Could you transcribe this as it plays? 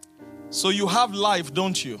So you have life,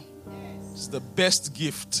 don't you? It's the best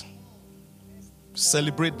gift.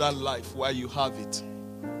 Celebrate that life while you have it.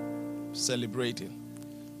 Celebrate it.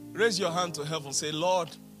 Raise your hand to heaven. Say, Lord,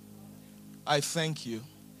 I thank you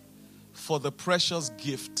for the precious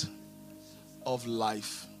gift of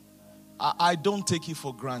life. I don't take it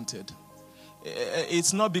for granted.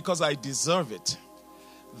 It's not because I deserve it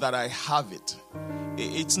that I have it.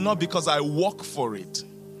 It's not because I work for it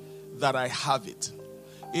that I have it.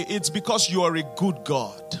 It's because you are a good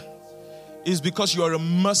God. It's because you are a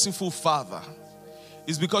merciful Father.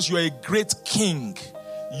 It's because you are a great King.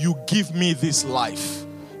 You give me this life.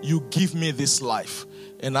 You give me this life.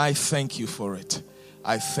 And I thank you for it.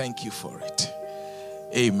 I thank you for it.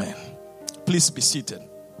 Amen. Please be seated.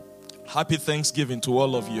 Happy Thanksgiving to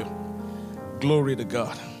all of you. Glory to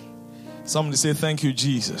God. Somebody say, thank you,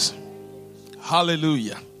 Jesus.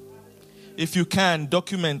 Hallelujah. If you can,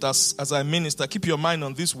 document as I minister. Keep your mind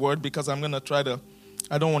on this word, because I'm going to try to,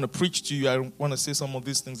 I don't want to preach to you. I want to say some of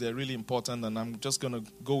these things that are really important, and I'm just going to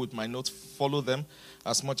go with my notes, follow them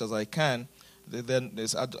as much as I can. Then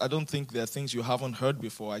I don't think there are things you haven't heard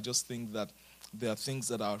before. I just think that there are things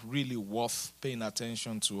that are really worth paying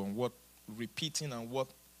attention to, and what repeating, and what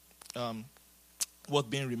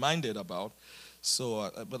being reminded about. So,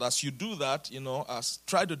 but as you do that,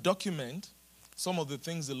 try to document some of the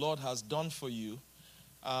things the Lord has done for you,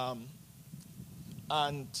 and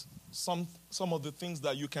some of the things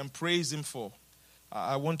that you can praise Him for.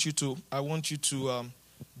 I want you to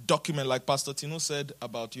document, like Pastor Tino said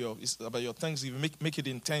about your Thanksgiving. Make it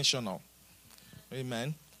intentional.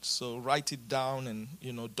 Amen. So write it down and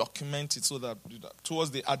document it, so that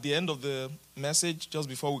at the end of the message, just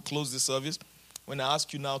before we close the service, when I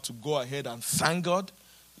ask you now to go ahead and thank God,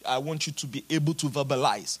 I want you to be able to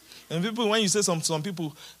verbalize. And people, when you say some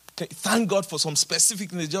people thank God for some specific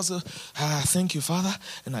thing, they just say, thank you, Father,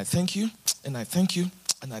 and I thank you, and I thank you,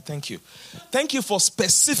 and I thank you. Thank you for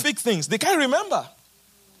specific things. They can't remember.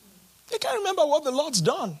 They can't remember what the Lord's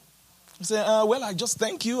done. They say, well, I just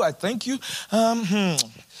thank you, I thank you.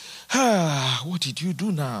 What did you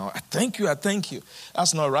do now? I thank you, I thank you.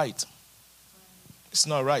 That's not right. It's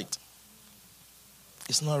not right.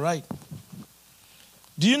 It's not right.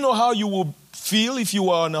 Do you know how you will feel if you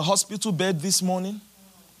were on a hospital bed this morning?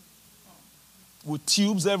 With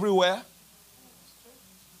tubes everywhere?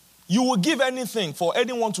 You will give anything for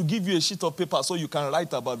anyone to give you a sheet of paper so you can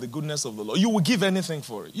write about the goodness of the Lord. You will give anything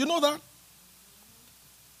for it. You know that?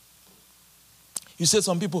 You said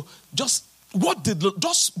some people, just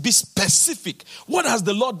be specific. What has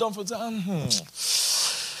the Lord done for you?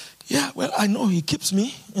 Yeah, well, I know He keeps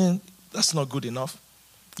me, and that's not good enough.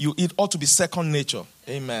 It ought to be second nature.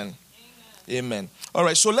 Amen. Amen. All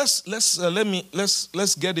right, so let's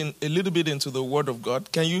get in a little bit into the Word of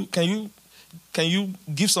God. Can you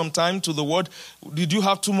give some time to the Word? Did you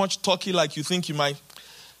have too much turkey, like you think you might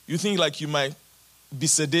be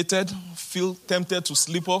sedated, feel tempted to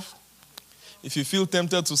sleep off? If you feel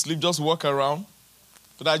tempted to sleep, just walk around.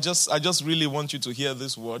 But I just really want you to hear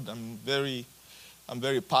this word. I'm very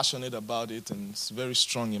passionate about it, and it's very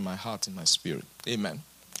strong in my heart, in my spirit. Amen.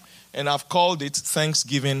 And I've called it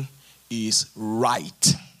Thanksgiving is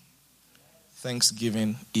Right.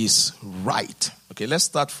 Thanksgiving is right. Okay, let's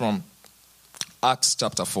start from Acts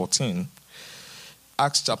chapter 14.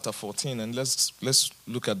 Acts chapter 14, and let's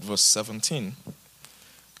look at verse 17.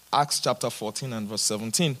 Acts chapter 14 and verse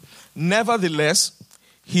 17. Nevertheless,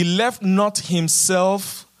 he left not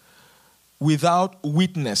himself without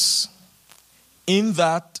witness, in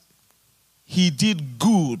that he did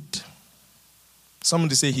good.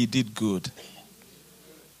 Somebody say he did good.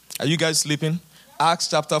 Are you guys sleeping? Acts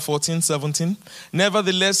chapter 14, 17.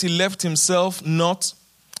 Nevertheless, he left not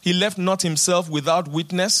himself without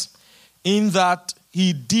witness, in that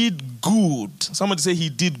he did good. Somebody say he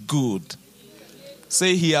did good.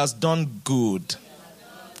 Say he has done good.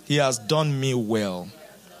 He has done me well.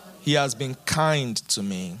 He has been kind to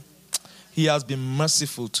me. He has been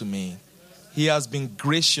merciful to me. He has been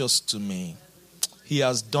gracious to me. He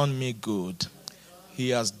has done me good.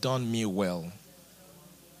 He has done me well.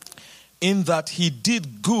 In that he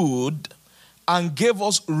did good and gave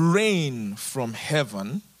us rain from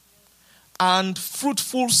heaven and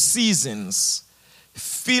fruitful seasons,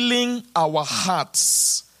 filling our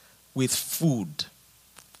hearts with food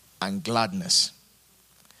and gladness.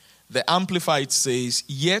 The Amplified says,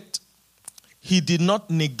 yet he did not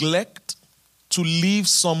neglect to leave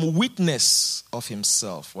some witness of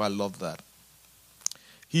himself. Well, I love that.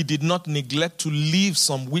 He did not neglect to leave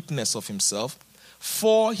some witness of himself,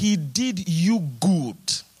 for he did you good.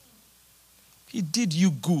 He did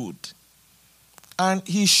you good. And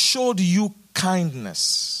he showed you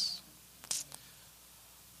kindness.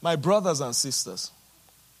 My brothers and sisters,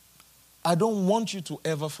 I don't want you to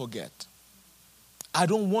ever forget. I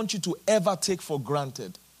don't want you to ever take for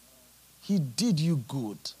granted. He did you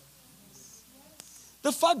good.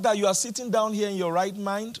 The fact that you are sitting down here in your right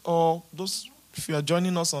mind, or those, if you are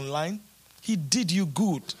joining us online, he did you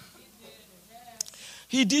good.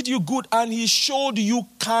 He did you good, and he showed you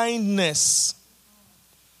kindness.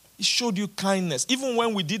 He showed you kindness, even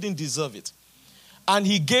when we didn't deserve it. And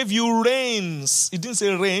he gave you rains. He didn't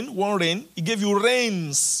say rain, one rain. He gave you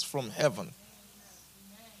rains from heaven.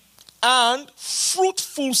 And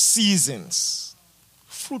fruitful seasons.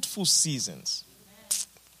 Fruitful seasons.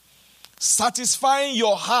 Satisfying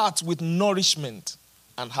your heart with nourishment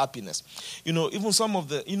and happiness. Even some of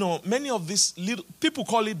the, many of these little, people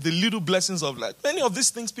call it the little blessings of life. Many of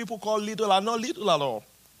these things people call little are not little at all.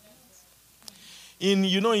 In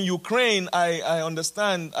Ukraine, I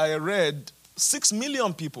understand, I read 6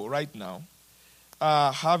 million people right now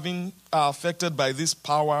are affected by this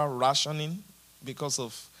power rationing because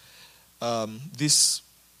of this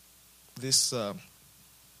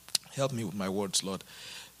help me with my words, Lord.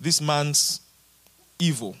 This man's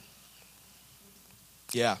evil.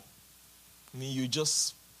 Yeah. I mean,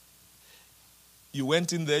 you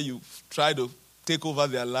went in there, you tried to take over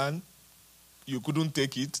their land. You couldn't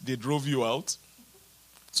take it. They drove you out.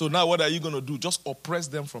 So now what are you going to do? Just oppress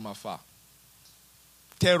them from afar.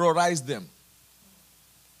 Terrorize them.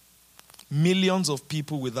 Millions of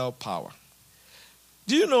people without power.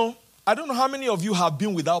 Do you know, I don't know how many of you have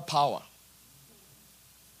been without power.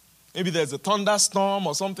 Maybe there's a thunderstorm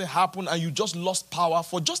or something happened and you just lost power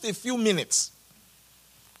for just a few minutes.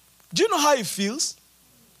 Do you know how it feels?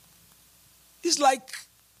 It's like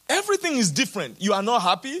everything is different. You are not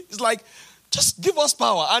happy. It's like, just give us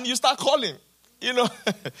power. And you start calling.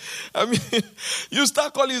 I mean, you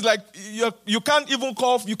start calling. It's like you can't even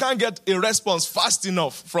call. You can't get a response fast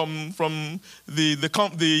enough from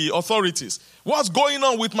the authorities. What's going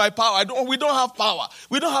on with my power? We don't have power.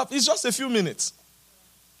 It's just a few minutes.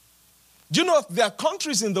 Do you know there are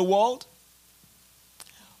countries in the world?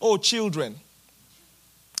 Oh, children.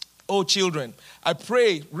 I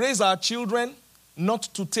pray, raise our children not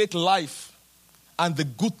to take life and the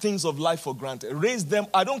good things of life for granted. Raise them.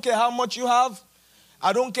 I don't care how much you have.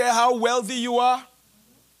 I don't care how wealthy you are.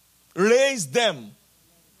 Raise them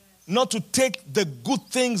not to take the good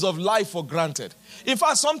things of life for granted. In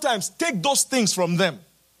fact, sometimes take those things from them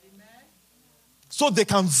so they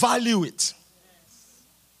can value it.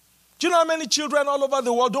 Do you know how many children all over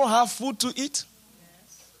the world don't have food to eat?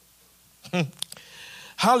 Yes.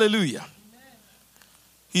 Hallelujah. Amen.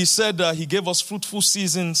 He said he gave us fruitful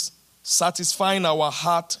seasons, satisfying our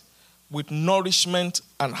heart with nourishment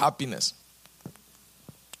and happiness.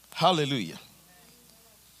 Hallelujah.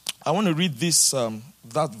 I want to read this,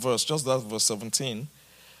 that verse 17,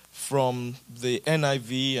 from the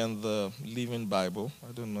NIV and the Living Bible.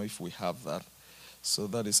 I don't know if we have that. So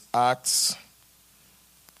that is Acts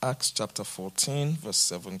chapter 14, verse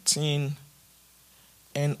 17,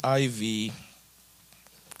 NIV,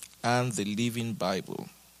 and the Living Bible.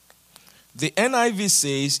 The NIV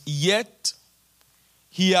says, yet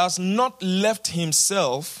he has not left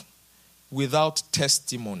himself without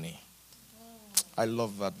testimony. I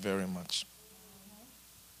love that very much.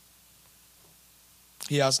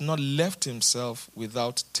 He has not left himself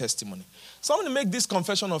without testimony. Someone make this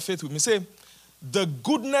confession of faith with me. Say, the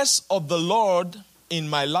goodness of the Lord in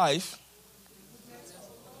my life,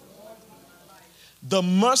 the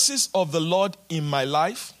mercies of the Lord in my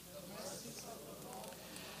life,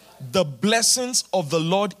 the blessings of the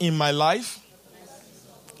Lord in my life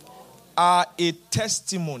are a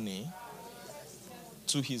testimony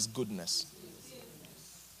to his goodness.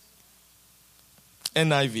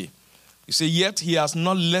 NIV. You say, yet he has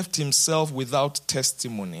not left himself without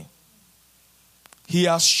testimony. He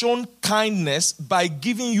has shown kindness by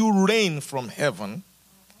giving you rain from heaven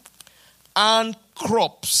and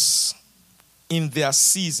crops in their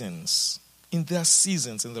seasons. In their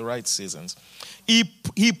seasons, in the right seasons.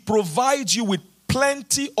 He provides you with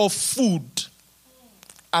plenty of food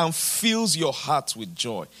and fills your heart with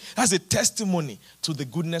joy. That's a testimony to the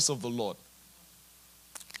goodness of the Lord.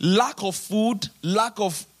 Lack of food, lack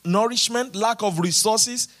of nourishment, lack of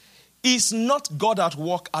resources is not God at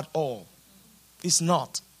work at all. It's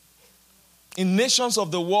not. In nations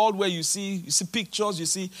of the world where you see pictures, you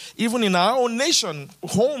see, even in our own nation,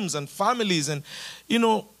 homes and families, and,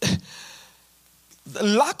 the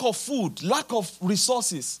lack of food, lack of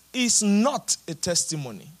resources is not a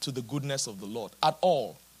testimony to the goodness of the Lord at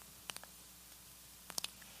all.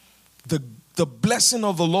 The blessing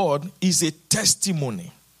of the Lord is a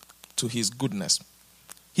testimony to his goodness.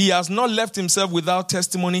 He has not left himself without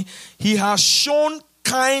testimony. He has shown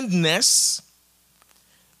kindness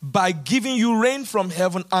by giving you rain from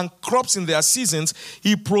heaven and crops in their seasons.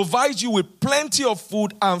 He provides you with plenty of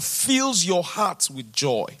food and fills your hearts with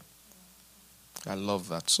joy. I love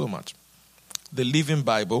that so much. The Living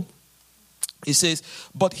Bible, it says,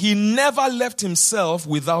 but he never left himself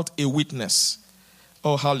without a witness.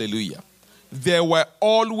 Oh, hallelujah. There were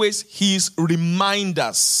always his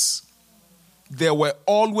reminders. There were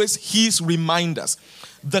always his reminders.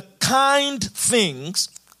 The kind things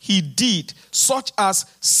he did, such as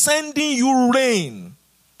sending you rain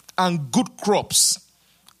and good crops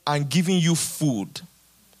and giving you food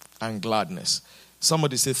and gladness.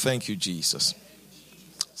 Somebody say, thank you, Jesus.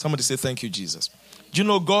 Somebody say, thank you, Jesus. Do you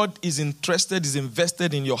know God is interested, is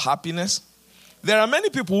invested in your happiness? There are many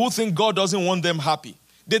people who think God doesn't want them happy.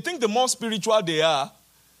 They think the more spiritual they are,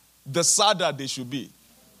 the sadder they should be.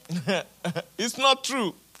 It's not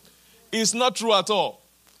true. It's not true at all.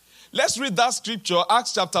 Let's read that scripture,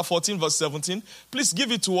 Acts chapter 14, verse 17. Please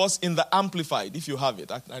give it to us in the Amplified, if you have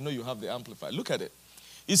it. I know you have the Amplified. Look at it.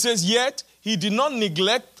 It says, yet he did not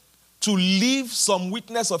neglect to leave some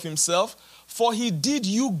witness of himself, for he did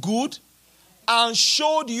you good and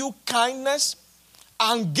showed you kindness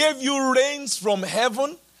and gave you rains from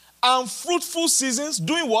heaven and fruitful seasons.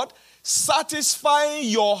 Doing what? Satisfying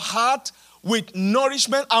your heart with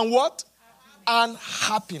nourishment and what? And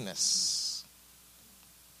happiness.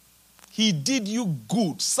 He did you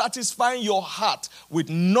good, satisfying your heart with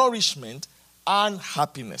nourishment and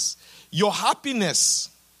happiness. Your happiness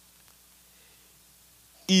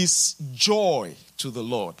is joy to the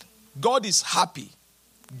Lord. God is happy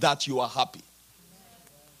that you are happy.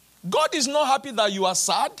 God is not happy that you are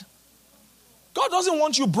sad. God doesn't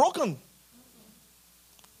want you broken.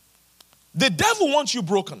 The devil wants you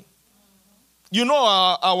broken. You know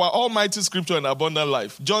our almighty scripture in Abundant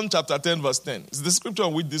Life, John chapter 10, verse 10. It's the scripture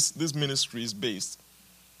on which this ministry is based.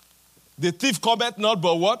 The thief cometh not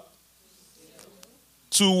but what?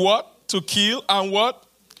 To what? To kill and what?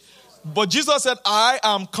 But Jesus said, I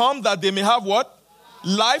am come that they may have what?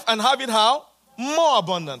 Life, and have it how? More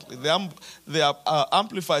abundantly. The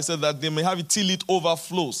Amplified said that they may have it till it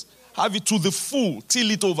overflows. Have it to the full till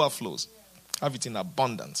it overflows. Have it in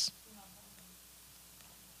abundance.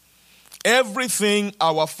 Everything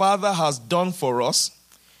our Father has done for us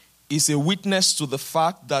is a witness to the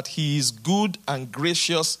fact that he is good and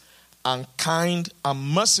gracious and kind and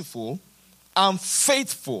merciful and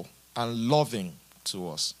faithful and loving to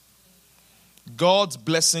us. God's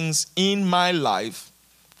blessings in my life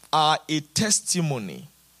are a testimony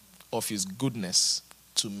of his goodness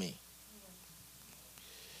to me.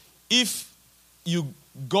 If you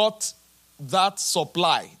got that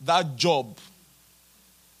supply, that job,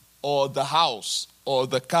 or the house, or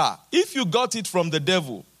the car, if you got it from the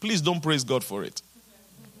devil, please don't praise God for it.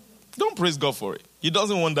 Don't praise God for it. He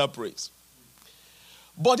doesn't want that praise.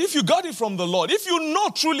 But if you got it from the Lord, if you know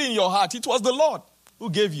truly in your heart it was the Lord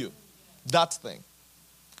who gave you that thing,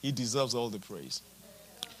 he deserves all the praise.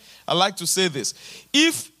 I like to say this.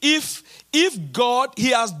 If God,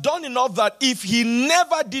 he has done enough that if he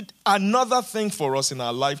never did another thing for us in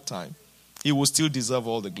our lifetime, he will still deserve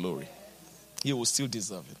all the glory. He will still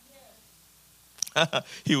deserve it.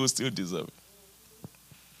 He will still deserve it.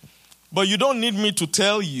 But you don't need me to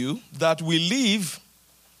tell you that we live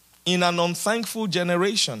in an unthankful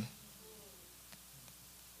generation.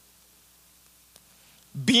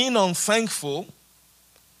 Being unthankful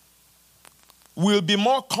will be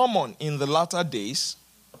more common in the latter days,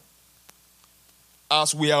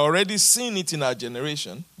 as we are already seeing it in our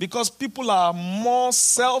generation, because people are more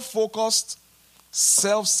self-focused,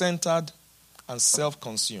 self-centered, and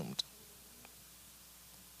self-consumed.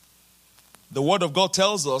 The Word of God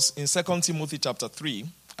tells us in 2 Timothy chapter 3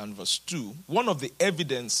 and verse 2, one of the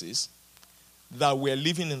evidences that we're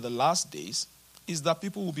living in the last days is that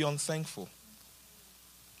people will be unthankful.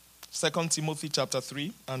 2 Timothy chapter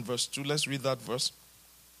 3 and verse 2, let's read that verse.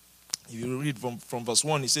 If you read from verse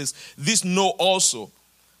 1, it says, this know also,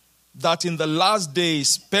 that in the last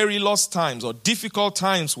days perilous times or difficult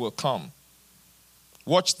times will come.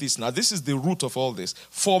 Watch this now. This is the root of all this.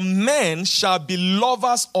 For men shall be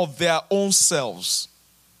lovers of their own selves,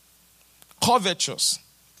 covetous,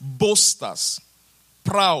 boasters,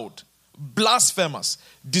 proud, blasphemous,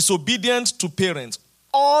 disobedient to parents,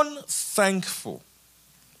 unthankful,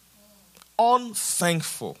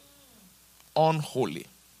 unholy.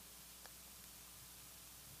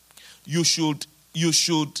 You should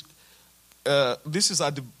this is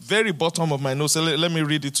at the very bottom of my notes. So let me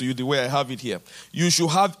read it to you the way I have it here. You should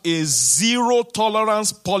have a zero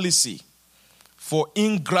tolerance policy for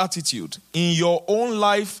ingratitude in your own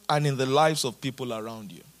life and in the lives of people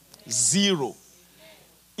around you. 0.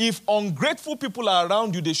 If ungrateful people are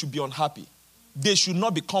around you, they should be unhappy. They should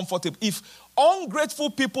not be comfortable. If ungrateful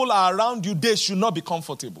people are around you, they should not be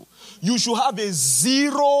comfortable. You should have a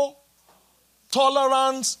 0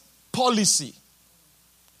 tolerance policy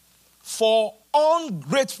for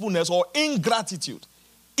ungratefulness or ingratitude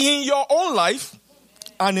in your own life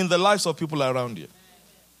and in the lives of people around you.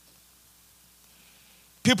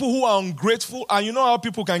 People who are ungrateful, and you know how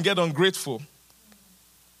people can get ungrateful.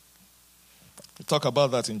 We'll talk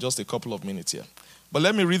about that in just a couple of minutes here. But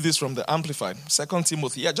let me read this from the Amplified. 2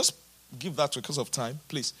 Timothy. Yeah, just give that because of time,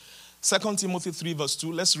 please. 2 Timothy 3 verse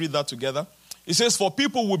 2. Let's read that together. It says, for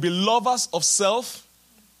people will be lovers of self,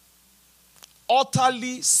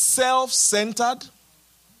 utterly self-centered,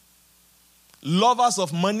 lovers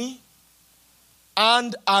of money,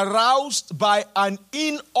 and aroused by an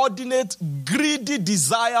inordinate, greedy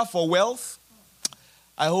desire for wealth.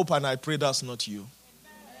 I hope and I pray that's not you.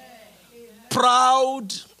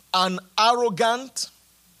 Proud and arrogant,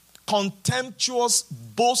 contemptuous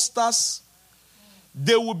boasters.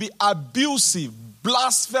 They will be abusive,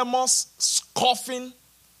 blasphemous, scoffing,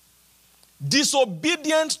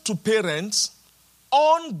 disobedient to parents,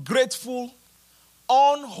 ungrateful,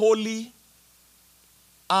 unholy,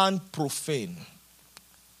 and profane.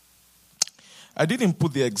 I didn't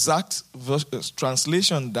put the exact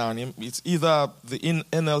translation down. It's either the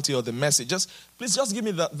NLT or the Message. Please give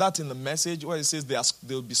me that in the Message where it says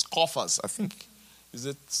they'll be scoffers. I think, is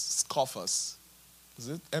it scoffers? Is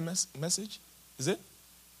it Message? Is it?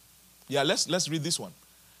 Yeah, let's read this one.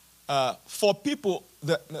 For people,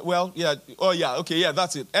 that's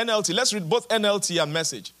it. NLT. Let's read both NLT and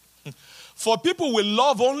Message. For people will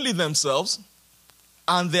love only themselves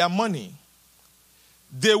and their money.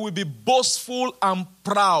 They will be boastful and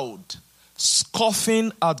proud,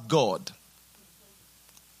 scoffing at God,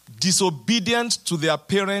 disobedient to their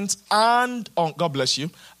parents, and God bless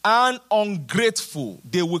you, and ungrateful.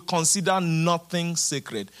 They will consider nothing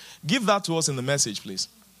sacred. Give that to us in the Message, please.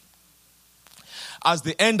 As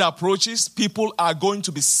the end approaches, people are going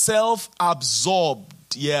to be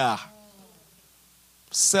self-absorbed. Yeah.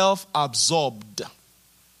 Self-absorbed.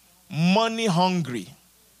 Money hungry.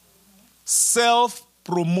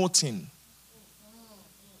 Self-promoting.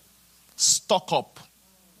 Stock up.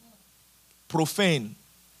 Profane.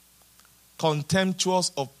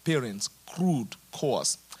 Contemptuous of parents. Crude.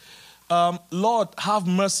 Coarse. Lord, have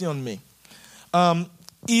mercy on me.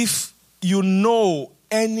 If you know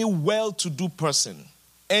any well-to-do person,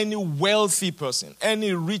 any wealthy person,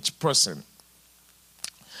 any rich person,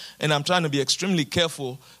 and I'm trying to be extremely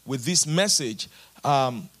careful with this message,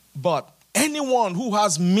 but anyone who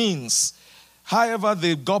has means, however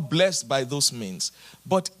they got blessed by those means,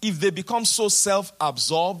 but if they become so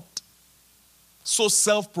self-absorbed, so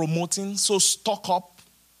self-promoting, so stuck up,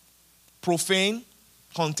 profane,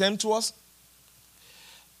 contemptuous,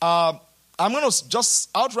 I'm going to just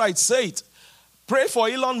outright say it. Pray for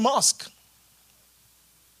Elon Musk.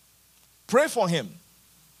 Pray for him.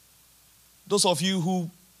 Those of you who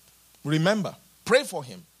remember, pray for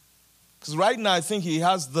him. Because right now I think he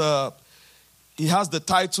has the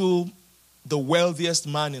title, the wealthiest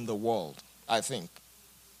man in the world, I think.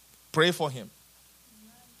 Pray for him.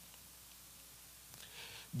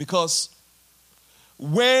 Because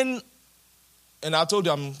and I told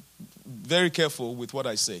you I'm very careful with what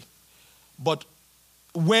I say, but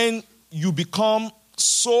when you become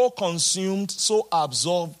so consumed, so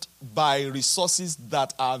absorbed by resources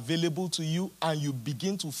that are available to you, and you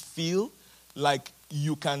begin to feel like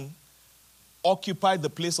you can occupy the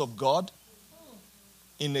place of God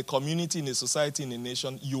in a community, in a society, in a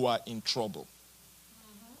nation, you are in trouble.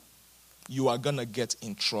 You are going to get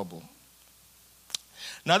in trouble.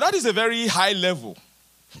 Now, that is a very high level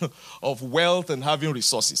of wealth and having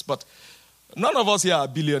resources. But none of us here are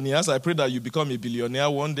billionaires. I pray that you become a billionaire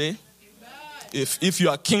one day. If you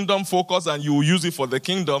are kingdom focused and you will use it for the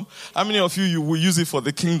kingdom, how many of you will use it for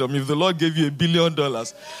the kingdom? If the Lord gave you $1 billion,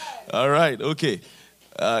 all right, okay.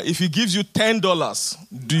 If he gives you $10,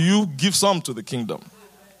 do you give some to the kingdom?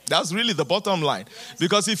 That's really the bottom line.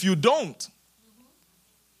 Because if you don't,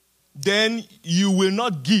 then you will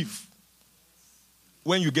not give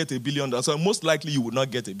when you get $1 billion. So most likely you will not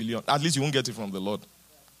get $1 billion. At least you won't get it from the Lord.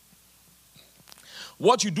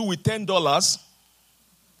 What you do with $10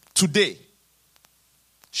 today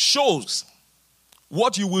shows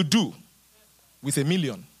what you will do with $1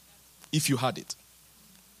 million if you had it.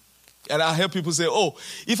 And I hear people say, oh,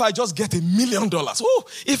 if I just get $1 million,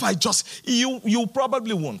 you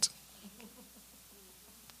probably won't.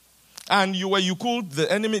 And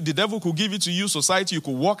the devil could give it to you, society, you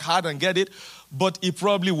could work hard and get it, but it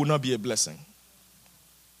probably will not be a blessing.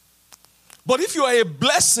 But if you are a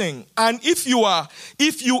blessing, and if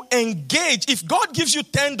you engage, if God gives you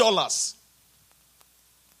 $10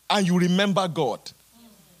 and you remember God,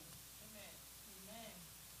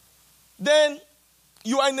 then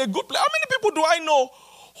you are in a good place. How many people do I know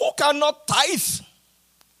who cannot tithe?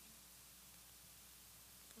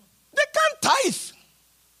 They can't tithe.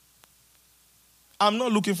 I'm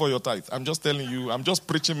not looking for your tithe. I'm just telling you. I'm just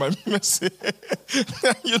preaching my message.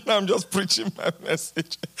 I'm just preaching my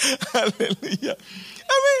message. Hallelujah.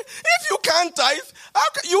 I mean, if you can't tithe,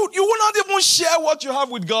 you will not even share what you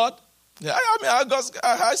have with God. Yeah, I mean,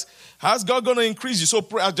 how's God going to increase you? So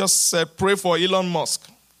I just said, pray for Elon Musk.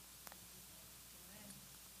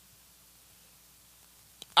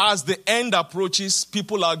 As the end approaches,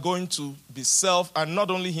 people are going to be and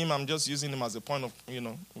not only him, I'm just using him as a point of,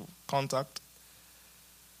 contact.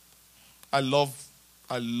 I love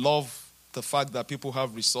the fact that people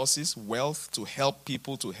have resources, wealth to help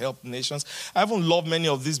people, to help nations. I even love many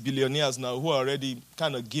of these billionaires now who are already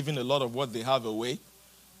kind of giving a lot of what they have away,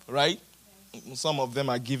 right? Some of them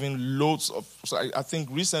are giving loads of, so I think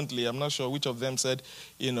recently, I'm not sure which of them said,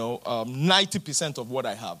 90% of what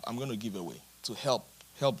I have, I'm going to give away to help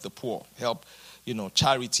the poor, help,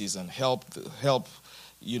 charities and help,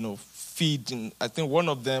 feed. And I think one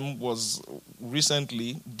of them was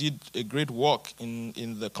recently did a great work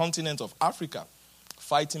in the continent of Africa,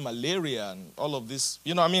 fighting malaria and all of this.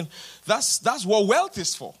 That's what wealth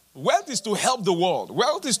is for. Wealth is to help the world.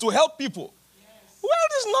 Wealth is to help people. Yes.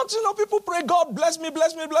 Wealth is not, people pray, God bless me,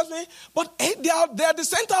 bless me, bless me. But hey, they are the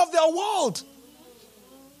center of their world.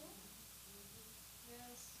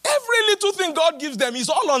 Every little thing God gives them is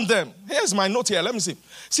all on them. Here's my note here. Let me see.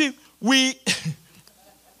 See, we...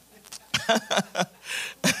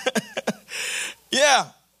 yeah.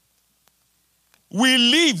 We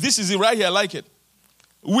live, this is it right here, I like it.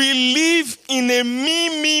 We live in a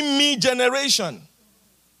me generation.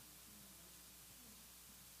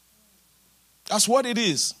 That's what it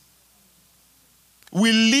is.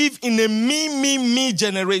 We live in a me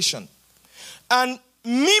generation. And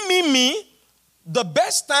me, the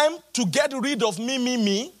best time to get rid of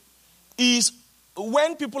me is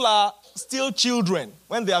when people are still children,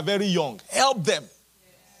 when they are very young. Help them.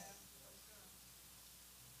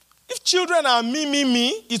 If children are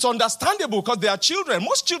me, it's understandable because they are children.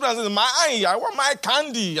 Most children say, I want my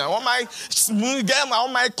candy, I want my game, I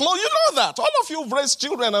want my clothes. You know that. All of you who've raised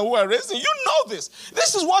children and who are raising, you know this.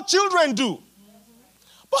 This is what children do.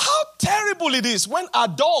 But how terrible it is when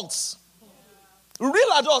adults,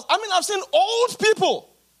 real adults, I've seen old people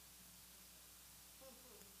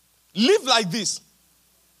live like this.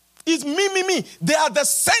 It's me. They are the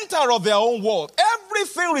center of their own world.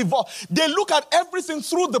 Everything revolves. They look at everything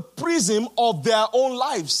through the prism of their own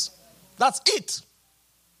lives. That's it.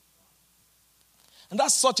 And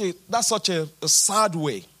that's such a sad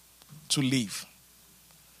way to live.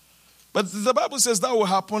 But the Bible says that will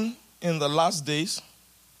happen in the last days.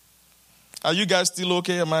 Are you guys still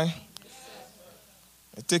okay? Am I?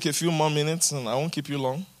 I'll take a few more minutes and I won't keep you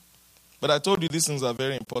long. But I told you these things are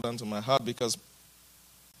very important to my heart because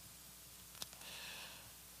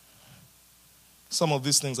some of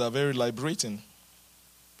these things are very liberating.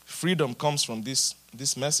 Freedom comes from this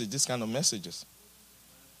message, this kind of messages.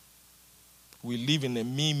 We live in a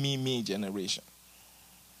me generation.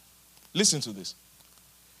 Listen to this.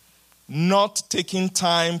 Not taking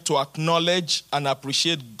time to acknowledge and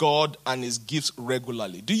appreciate God and His gifts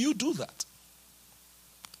regularly. Do you do that?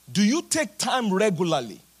 Do you take time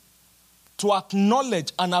regularly to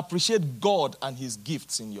acknowledge and appreciate God and His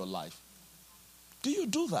gifts in your life? Do you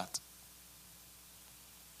do that?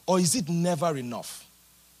 Or is it never enough?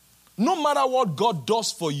 No matter what God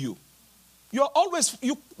does for you, you're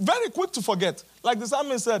very quick to forget. Like the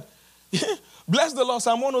psalmist said, bless the Lord,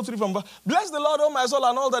 Psalm 103 from bless the Lord, O my soul,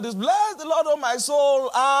 and all that is. Bless the Lord, O my soul,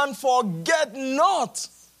 and forget not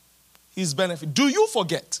His benefit. Do you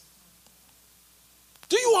forget?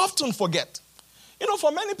 Do you often forget?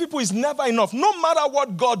 For many people, it's never enough. No matter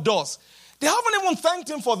what God does. They haven't even thanked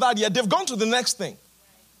Him for that yet. They've gone to the next thing.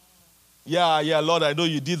 Yeah, Lord, I know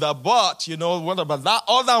you did that, but, what about that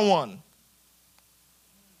other one?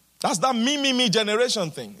 That's that me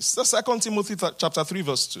generation thing. It's the 2 Timothy chapter 3,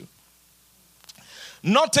 verse 2.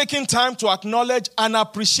 Not taking time to acknowledge and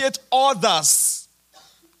appreciate others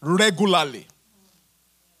regularly.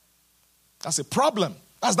 That's a problem.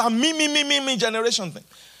 That's that me generation thing.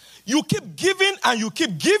 You keep giving and you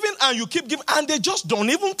keep giving and you keep giving, and they just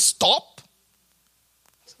don't even stop.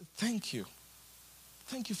 Thank you.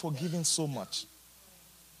 Thank you for giving so much.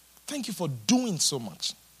 Thank you for doing so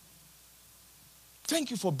much. Thank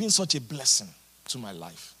you for being such a blessing to my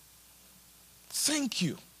life. Thank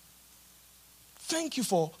you. Thank you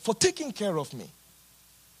for taking care of me.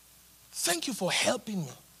 Thank you for helping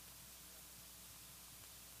me.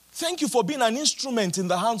 Thank you for being an instrument in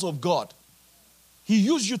the hands of God. He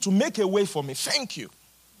used you to make a way for me. Thank you.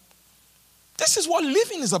 This is what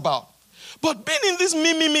living is about. But being in this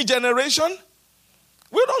me generation,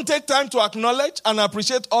 we don't take time to acknowledge and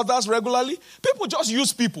appreciate others regularly. People just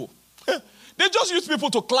use people. They just use people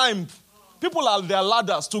to climb. People are their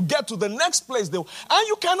ladders to get to the next place. And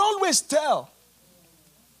you can always tell.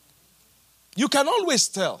 You can always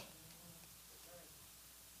tell.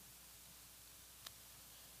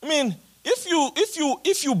 I mean,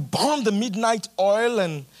 if you burn the midnight oil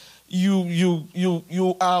and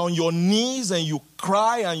you are on your knees and you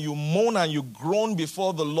cry and you moan and you groan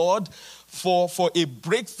before the Lord for a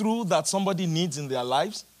breakthrough that somebody needs in their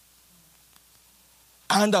lives,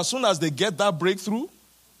 and as soon as they get that breakthrough,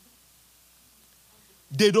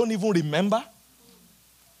 they don't even remember,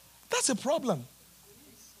 that's a problem.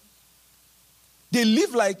 They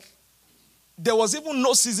live like there was even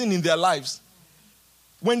no season in their lives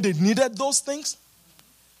when they needed those things,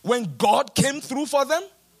 when God came through for them.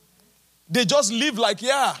 They just live like,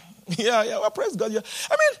 well, praise God. Yeah.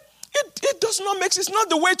 I mean, it does not make sense. It's not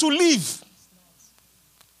the way to live.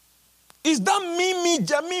 It's that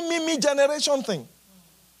me generation thing.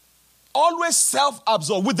 Always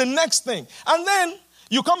self-absorbed with the next thing. And then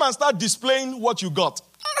you come and start displaying what you got.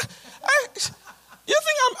 You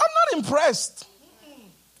think I'm not impressed.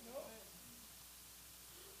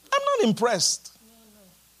 I'm not impressed.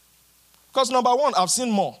 Because number one, I've seen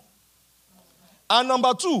more. And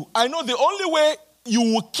number two, I know the only way you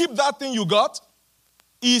will keep that thing you got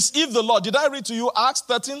is if the Lord, did I read to you Acts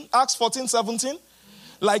 14, 17?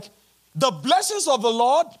 Like, the blessings of the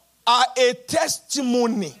Lord are a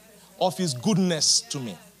testimony of his goodness to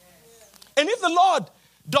me. And if the Lord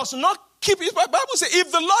does not keep it, the Bible says,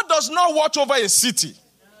 if the Lord does not watch over a city,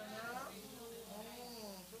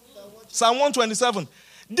 Psalm 127,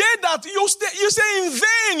 they that you say in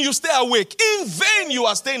vain you stay awake. In vain you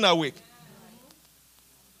are staying awake.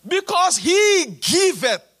 Because he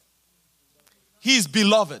giveth his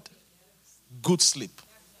beloved good sleep.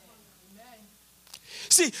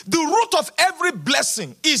 See, the root of every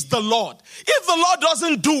blessing is the Lord. If the Lord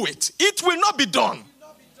doesn't do it, it will not be done.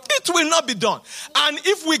 It will not be done. And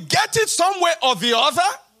if we get it some way or the other,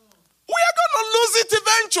 we are going to lose it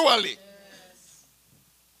eventually.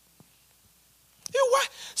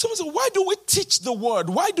 Someone said, why do we teach the word?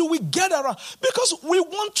 Why do we get around? Because we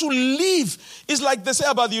want to live. It's like they say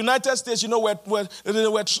about the United States,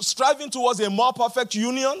 we're striving towards a more perfect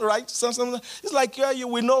union, right? It's like,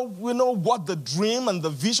 we know what the dream and the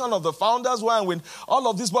vision of the founders were and all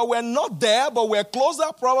of this, but we're not there, but we're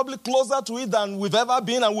probably closer to it than we've ever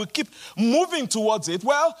been, and we keep moving towards it.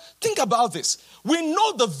 Well, think about this. We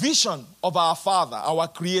know the vision of our Father, our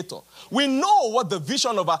Creator. We know what the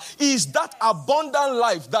vision of is that abundant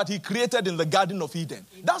life that he created in the Garden of Eden.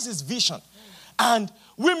 That's his vision. And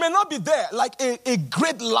we may not be there, like a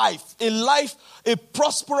great life, a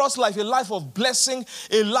prosperous life, a life of blessing,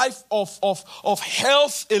 a life of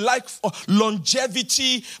health, a life of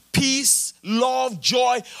longevity, peace, love,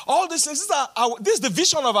 joy, all these things. This is the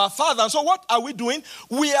vision of our Father. And so what are we doing?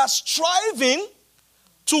 We are striving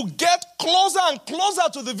to get closer and closer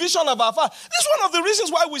to the vision of our Father. This is one of the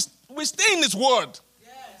reasons why we stay in his word.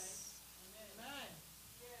 Yes.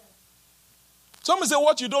 Someone say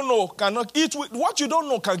what you don't know cannot eat. What you don't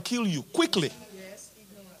know can kill you quickly. Yes.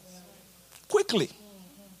 Quickly.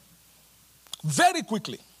 Very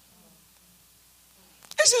quickly.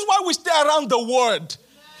 This is why we stay around the word.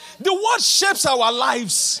 The word shapes our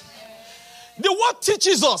lives. The word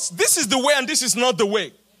teaches us this is the way and this is not the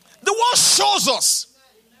way. The word shows us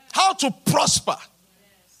how to prosper.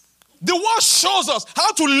 The word shows us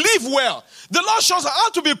how to live well. The Lord shows us how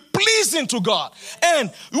to be pleasing to God.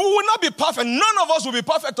 And we will not be perfect. None of us will be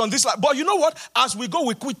perfect on this life. But you know what? As we go,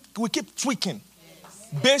 we keep tweaking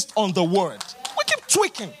based on the word. We keep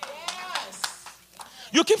tweaking.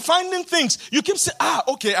 You keep finding things. You keep saying,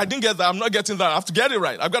 okay, I didn't get that. I'm not getting that. I have to get it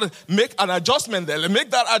right. I've got to make an adjustment there.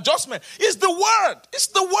 Make that adjustment. It's the word. It's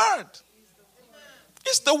the word.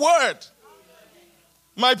 It's the word.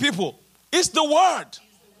 My people, it's the word.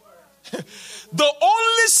 The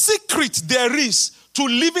only secret there is to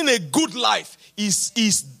living a good life is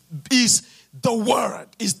the word.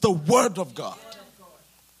 Is the word of God.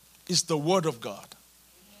 It's the word of God.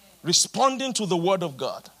 Responding to the word of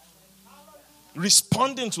God.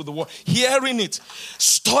 Responding to the word. Hearing it.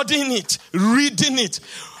 Studying it. Reading it.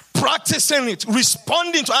 practicing it,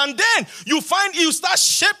 responding to, and then you find you start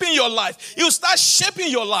shaping your life. You start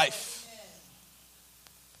shaping your life.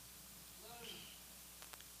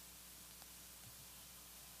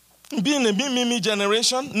 Being a me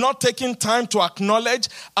generation, not taking time to acknowledge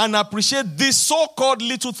and appreciate these so-called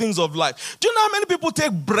little things of life. Do you know how many people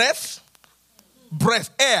take breath,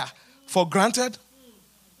 air, for granted?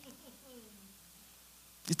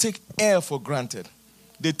 They take air for granted.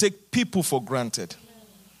 They take people for granted.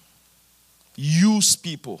 Use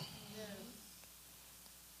people.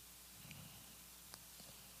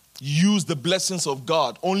 Use the blessings of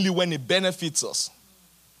God only when it benefits us.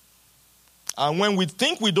 And when we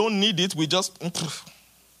think we don't need it, we just...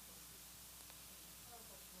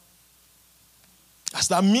 That's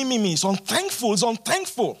that me. It's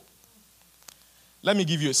unthankful. Let me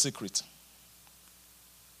give you a secret.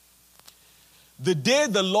 The day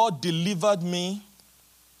the Lord delivered me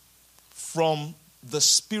from the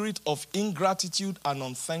spirit of ingratitude and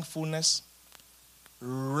unthankfulness,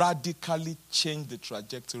 radically changed the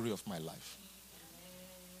trajectory of my life.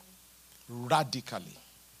 Radically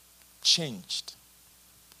changed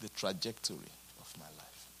the trajectory of my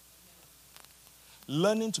life.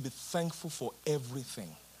 Learning to be thankful for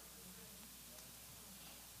everything.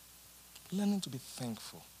 Learning to be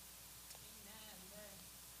thankful.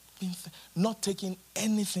 Not taking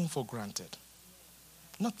anything for granted.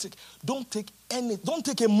 Don't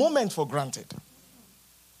take a moment for granted.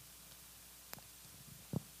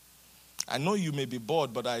 I know you may be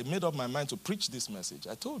bored, but I made up my mind to preach this message.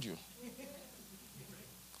 I told you.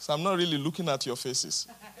 So I'm not really looking at your faces.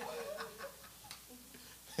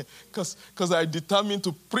 Because I determined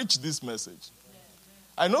to preach this message.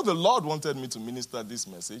 I know the Lord wanted me to minister this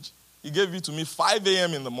message. He gave it to me 5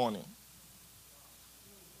 a.m. in the morning.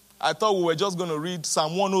 I thought we were just going to read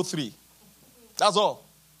Psalm 103. That's all.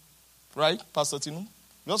 Right, Pastor Tinu?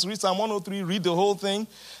 Just read Psalm 103, read the whole thing,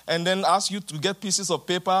 and then ask you to get pieces of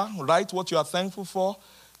paper, write what you are thankful for,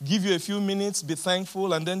 give you a few minutes, be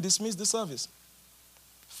thankful, and then dismiss the service.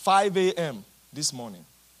 5 a.m. this morning,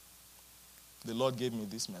 the Lord gave me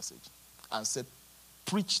this message and said,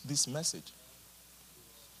 preach this message.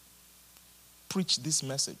 Preach this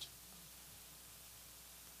message.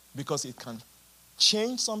 Because it can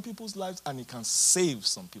change some people's lives and it can save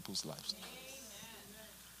some people's lives.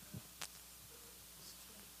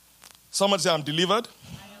 Somebody say, I'm delivered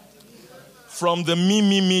from the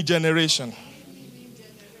me generation.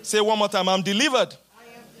 Say one more time, I'm delivered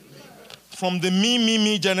from the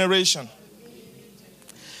me generation.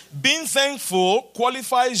 Being thankful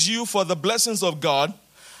qualifies you for the blessings of God.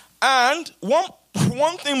 And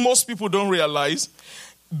one thing most people don't realize,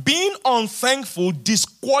 being unthankful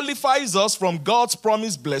disqualifies us from God's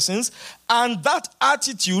promised blessings, and that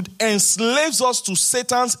attitude enslaves us to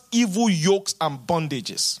Satan's evil yokes and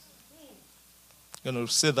bondages. I'm going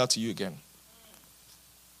to say that to you again.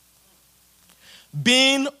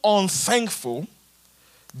 Being unthankful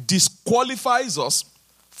disqualifies us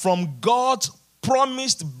from God's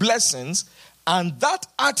promised blessings, and that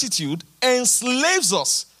attitude enslaves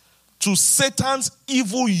us to Satan's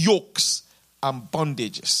evil yokes and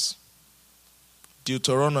bondages.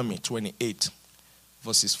 Deuteronomy 28,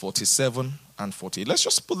 verses 47 and 48. Let's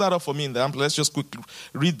just put that up for me in the amp. Let's just quickly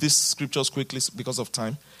read these scriptures quickly because of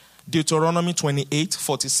time. Deuteronomy 28,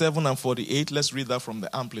 47 and 48. Let's read that from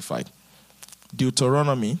the Amplified.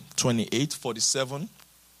 Deuteronomy 28, 47.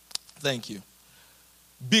 Thank you.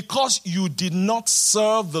 Because you did not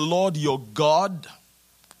serve the Lord your God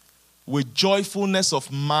with joyfulness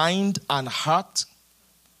of mind and heart,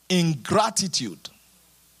 in gratitude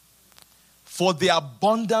for the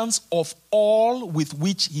abundance of all with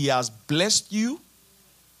which he has blessed you.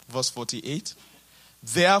 Verse 48.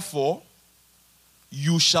 Therefore,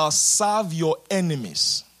 you shall serve your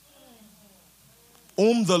enemies,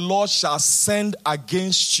 whom the Lord shall send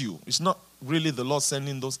against you. It's not really the Lord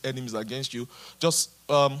sending those enemies against you. Just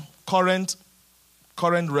current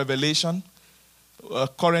revelation,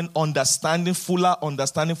 current understanding, fuller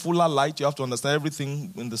light. You have to understand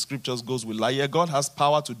everything in the scriptures goes with light. Yeah, God has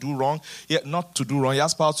power to do wrong. Yeah, not to do wrong. He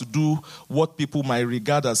has power to do what people might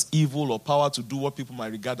regard as evil, or power to do what people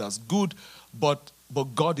might regard as good. But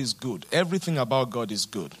God is good. Everything about God is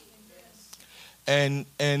good. And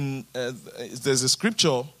there's a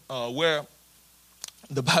scripture where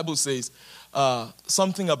the Bible says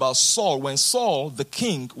something about Saul. When Saul, the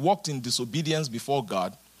king, walked in disobedience before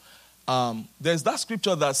God, there's that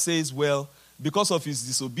scripture that says, well, because of his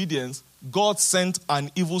disobedience, God sent an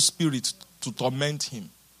evil spirit to torment him.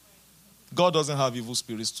 God doesn't have evil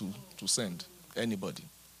spirits to send anybody.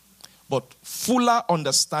 But fuller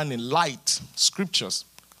understanding, light, scriptures,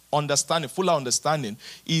 understanding, fuller understanding,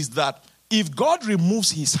 is that if God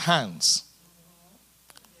removes his hands,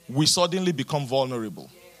 we suddenly become vulnerable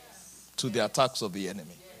to the attacks of the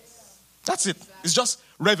enemy. That's it. It's just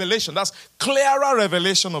revelation. That's clearer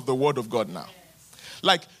revelation of the word of God now.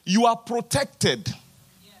 Like, you are protected.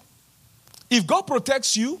 If God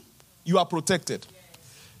protects you, you are protected.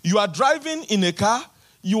 You are driving in a car,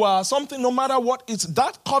 you are something, no matter what, it's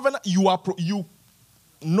that covenant,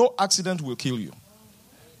 no accident will kill you.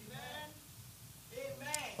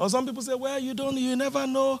 Or some people say, well, you never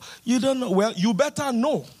know, you don't know. Well, you better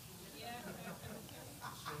know.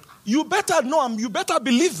 You better know, and you better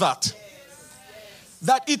believe that.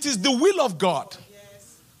 That it is the will of God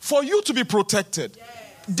for you to be protected.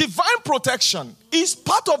 Divine protection is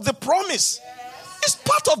part of the promise. It's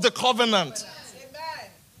part of the covenant.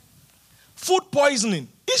 Food poisoning,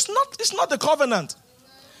 it's not the covenant.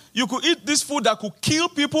 You could eat this food that could kill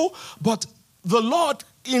people, but the Lord,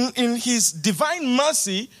 in his divine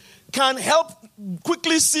mercy, can help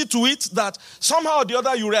quickly see to it that somehow or the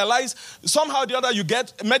other you realize, somehow or the other you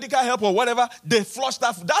get medical help or whatever, they flush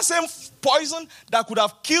that same poison that could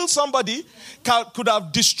have killed somebody, could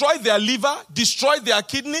have destroyed their liver, destroyed their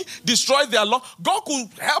kidney, destroyed their lung. God could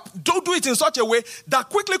help do it in such a way that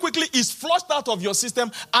quickly is flushed out of your system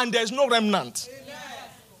and there's no remnant.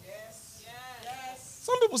 Yes.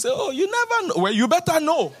 Some people say, oh, you never know. Well, you better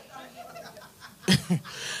know.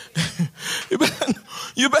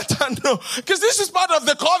 You better know. Because this is part of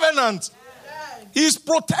the covenant. His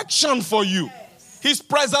protection for you. His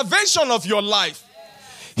preservation of your life.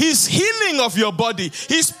 His healing of your body.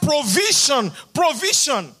 His provision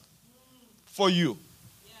for you.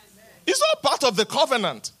 It's all part of the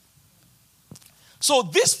covenant. So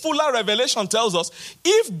this fuller revelation tells us,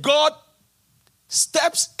 if God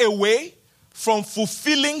steps away from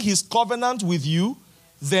fulfilling his covenant with you,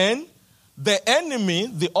 then the enemy,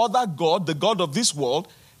 the other God, the God of this world,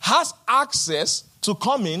 has access to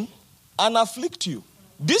come in and afflict you.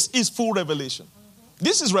 This is full revelation.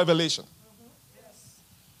 This is revelation.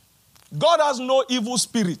 God has no evil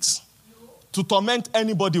spirits to torment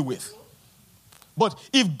anybody with. But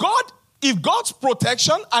if God's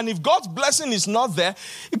protection and if God's blessing is not there,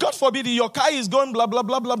 God forbid your car is going blah, blah,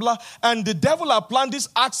 blah, blah, blah, and the devil has planned this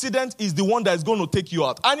accident is the one that is going to take you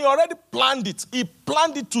out. And he already planned it. He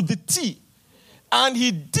planned it to the T. And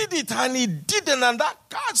he did it and he didn't, and that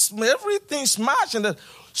car, everything smashed. And then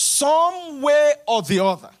some way or the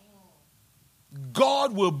other,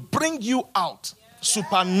 God will bring you out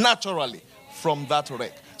supernaturally from that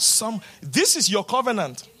wreck. This is your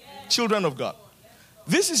covenant, children of God.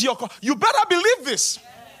 This is you better believe this.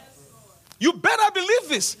 You better believe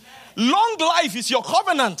this. Long life is your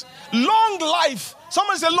covenant. Long life.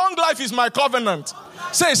 Someone say, long life is my covenant.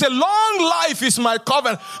 Say, long life is my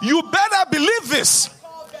covenant. You better believe this.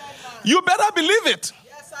 You better believe it.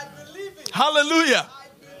 Yes, I believe it. Hallelujah. I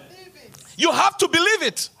believe it. You have to believe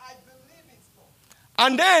it. I believe it.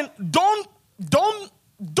 And then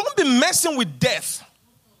don't be messing with death.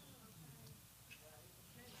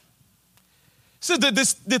 See,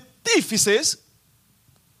 the thief, he says,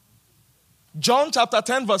 John chapter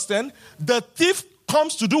 10 verse 10, the thief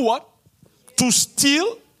comes to do what? To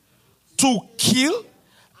steal, to kill,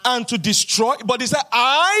 and to destroy. But he said,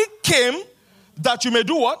 I came that you may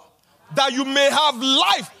do what? That you may have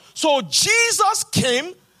life. So Jesus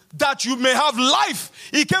came that you may have life.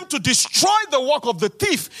 He came to destroy the work of the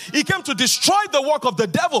thief. He came to destroy the work of the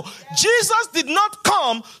devil. Jesus did not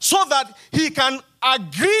come so that he can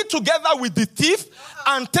agree together with the thief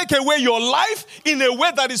and take away your life in a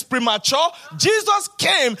way that is premature. Jesus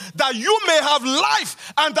came that you may have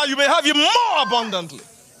life and that you may have it more abundantly.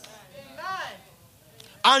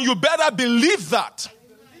 And you better believe that.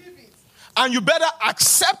 And you better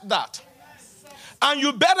accept that. And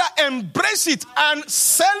you better embrace it and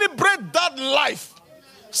celebrate that life.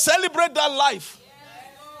 Celebrate that life.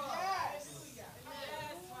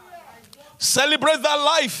 Celebrate that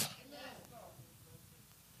life.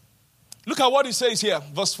 Look at what he says here,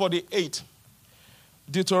 verse 48.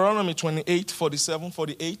 Deuteronomy 28, 47,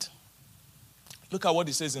 48. Look at what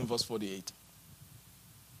he says in verse 48.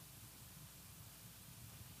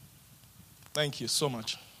 Thank you so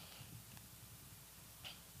much.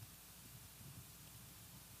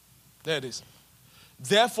 There it is.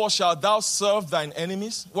 Therefore shalt thou serve thine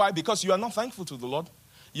enemies. Why? Because you are not thankful to the Lord.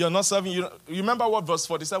 You are not serving. You remember what verse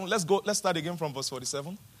 47? Let's start again from verse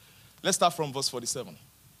 47. Let's start from verse 47.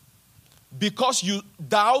 Because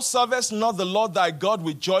thou servest not the Lord thy God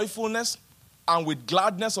with joyfulness and with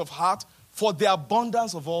gladness of heart for the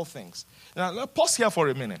abundance of all things. Now, let's pause here for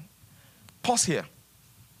a minute. Pause here.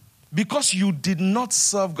 Because you did not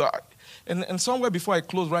serve God. And somewhere before I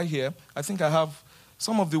close right here, I think I have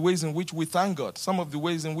some of the ways in which we thank God, some of the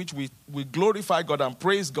ways in which we glorify God and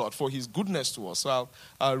praise God for his goodness to us. So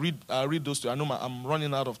I'll read those to you. I know I'm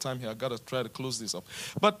running out of time here. I've got to try to close this up.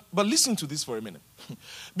 But listen to this for a minute.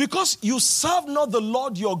 Because you serve not the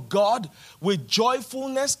Lord your God with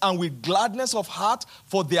joyfulness and with gladness of heart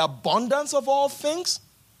for the abundance of all things.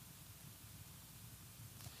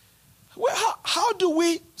 Well, how do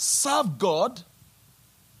we serve God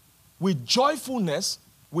with joyfulness,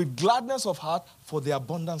 with gladness of heart for the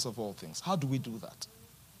abundance of all things? How do we do that?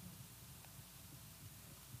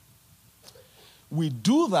 We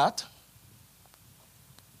do that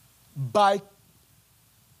by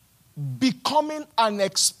becoming an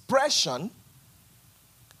expression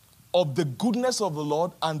of the goodness of the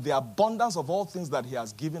Lord and the abundance of all things that he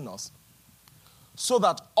has given us, so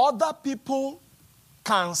that other people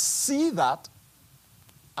can see that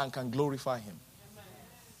and can glorify him.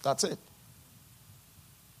 That's it.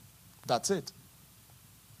 That's it.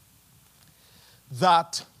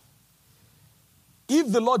 That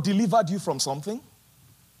if the Lord delivered you from something,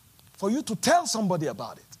 for you to tell somebody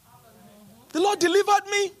about it. The Lord delivered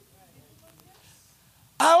me.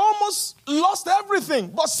 I almost lost everything.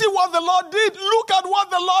 But see what the Lord did. Look at what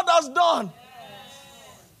the Lord has done.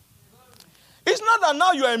 It's not that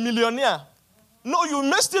now you are a millionaire. No, you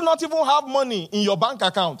may still not even have money in your bank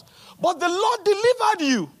account. But the Lord delivered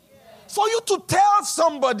you. For you to tell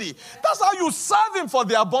somebody. That's how you serve him for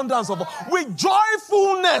the abundance of all. With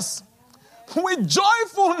joyfulness. With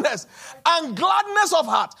joyfulness and gladness of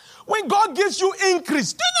heart. When God gives you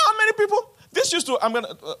increase. Do you know how many people? This used to,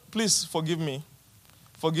 please forgive me.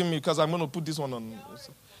 Forgive me because I'm going to put this one on.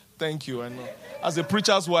 Thank you, I know. As a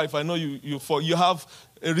preacher's wife, I know you have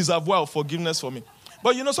a reservoir of forgiveness for me.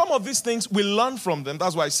 But you know, some of these things, we learn from them.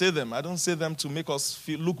 That's why I say them. I don't say them to make us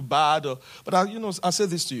look bad. But I say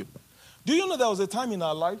this to you. Do you know there was a time in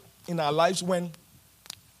our lives when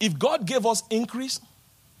if God gave us increase,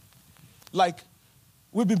 like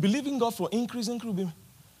we've been believing God for increase.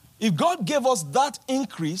 If God gave us that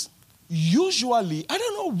increase, usually, I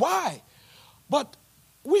don't know why, but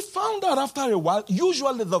we found out after a while,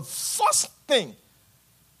 usually the first thing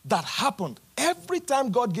that happened every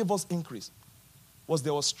time God gave us increase was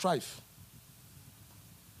there was strife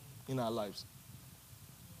in our lives.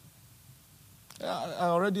 I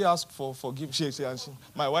already asked for forgiveness.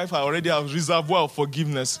 My wife, I already have reservoir of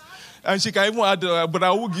forgiveness. And she can even add, but I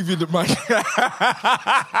will give you the money.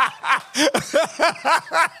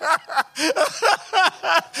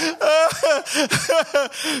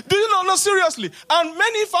 Do you know? No, seriously. And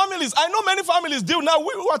many families, I know many families deal now.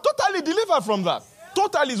 We are totally delivered from that.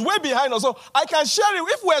 Totally. It's way behind us. So I can share it.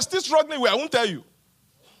 If we're still struggling, I won't tell you.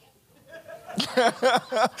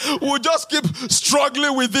 We'll just keep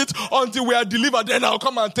struggling with it until we are delivered. Then I'll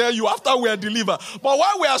come and tell you after we are delivered. But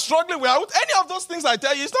while we are struggling, any of those things I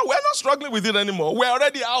tell you, we're not struggling with it anymore. We're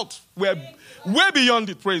already out. We're way beyond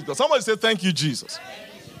it. Praise God. Somebody say, thank you, Jesus.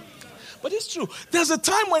 But it's true. There's a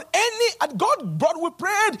time when we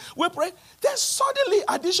prayed. Then suddenly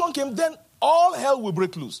addition came. Then all hell will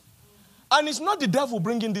break loose. And it's not the devil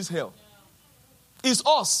bringing this hell. It's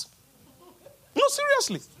us. No,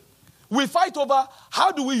 seriously. We fight over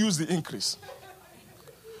how do we use the increase?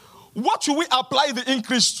 What should we apply the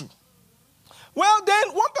increase to? Well, then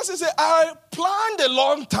one person say, I planned a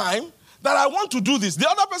long time that I want to do this. The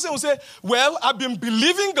other person will say, well, I've been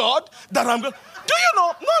believing God that I'm going to. Do you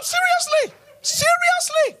know? No,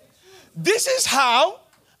 seriously. This is how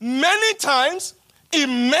many times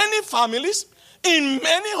in many families, in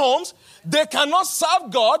many homes, they cannot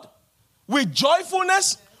serve God with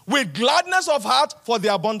joyfulness, with gladness of heart for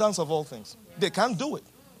the abundance of all things. They can't do it.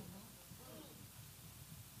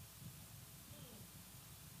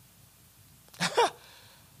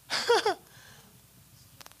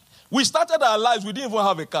 We started our lives, we didn't even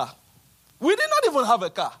have a car. We did not even have a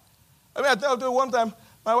car. I tell you one time,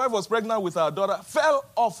 my wife was pregnant with our daughter, fell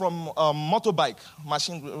off from a motorbike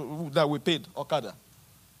machine that we paid, Okada,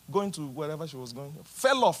 going to wherever she was going.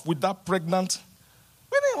 Fell off with that pregnant.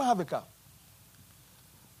 We didn't even have a car.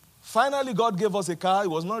 Finally, God gave us a car. It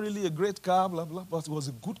was not really a great car, blah, blah, but it was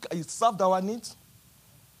a good car. It served our needs.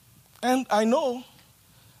 And I know,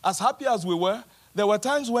 as happy as we were, there were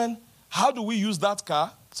times when, how do we use that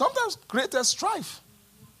car? Sometimes created strife.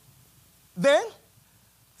 Then,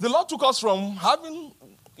 the Lord took us from having,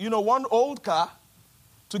 one old car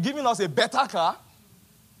to giving us a better car.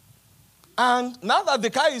 And now that the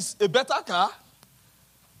car is a better car,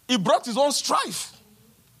 it brought his own strife.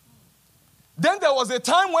 Then there was a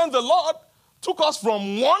time when the Lord took us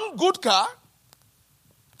from one good car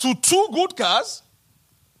to two good cars,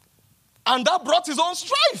 and that brought his own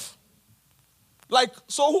strife. Like,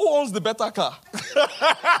 so who owns the better car?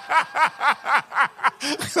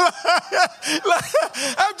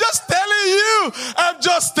 I'm just telling you.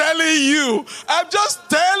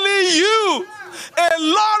 A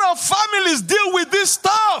lot of families deal with this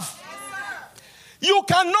stuff. You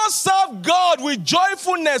cannot serve God with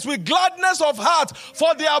joyfulness, with gladness of heart,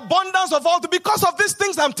 for the abundance of all, because of these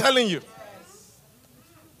things I'm telling you.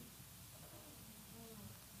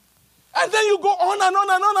 And then you go on and on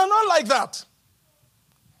and on and on like that.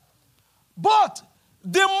 But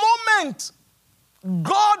the moment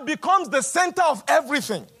God becomes the center of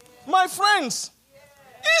everything, my friends,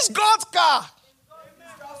 it's God's car.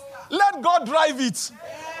 Let God drive it.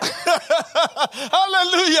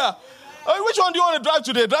 Hallelujah. Which one do you want to drive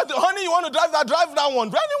today? Honey, you want to drive that? Drive that one.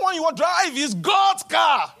 Anyone you want to drive is God's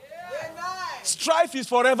car. Strife is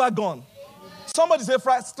forever gone. Somebody say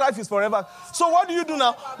strife is forever. So what do you do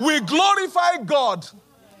now? We glorify God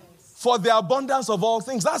for the abundance of all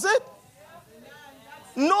things. That's it.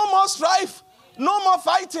 No more strife. No more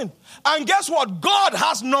fighting. And guess what? God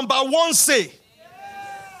has number one say.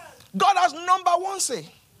 God has number one say.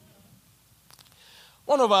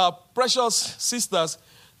 One of our precious sisters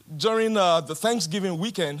during the Thanksgiving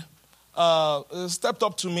weekend stepped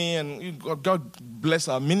up to me, and God bless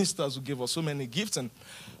our ministers who gave us so many gifts.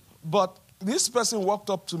 But this person walked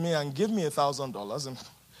up to me and gave me $1,000 and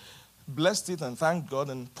blessed it and thanked God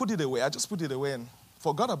and put it away. I just put it away and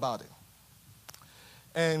forgot about it.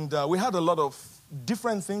 And we had a lot of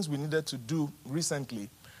different things we needed to do recently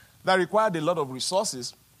that required a lot of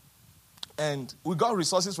resources. And we got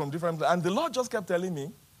resources from different places. And the Lord just kept telling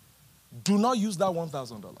me, do not use that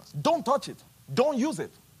 $1,000. Don't touch it. Don't use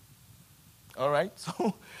it. All right?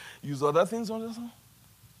 So use other things on this one.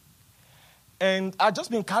 And I've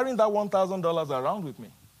just been carrying that $1,000 around with me.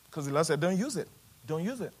 Because the Lord said, don't use it. Don't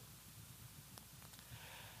use it.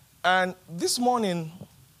 And this morning,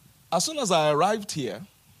 as soon as I arrived here,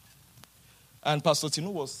 and Pastor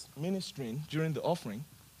Tinu was ministering during the offering,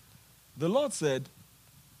 the Lord said,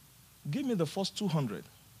 give me the first 200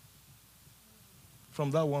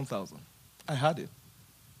 from that 1,000. I had it.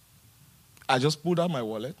 I just pulled out my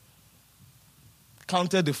wallet,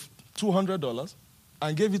 counted the $200,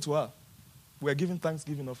 and gave it to her. We're giving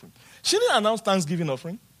Thanksgiving offering. She didn't announce Thanksgiving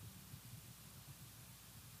offering.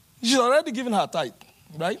 She's already given her tithe,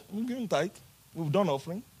 right? We've given tithe. We've done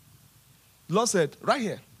offering. The Lord said, right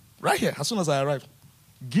here, as soon as I arrived,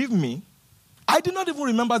 give me. I did not even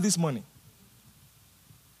remember this money.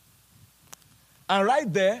 And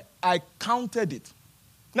right there, I counted it.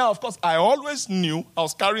 Now, of course, I always knew I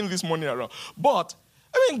was carrying this money around. But,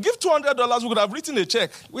 give $200, we could have written a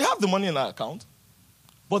check. We have the money in our account.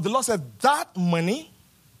 But the Lord said, that money,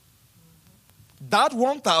 that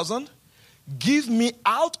 1,000, give me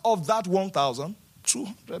out of that 1,000,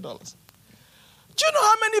 $200. Do you know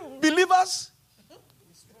how many believers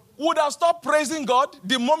would have stopped praising God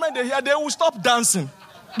the moment they hear? They will stop dancing.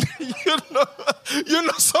 you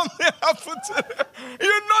know something happened to them.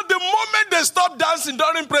 The moment they stop dancing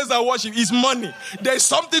during praise and worship, it's money. There's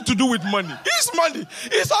something to do with money. It's money.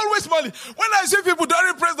 It's always money. When I see people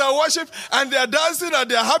during praise and worship and they're dancing and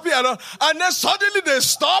they're happy and then suddenly they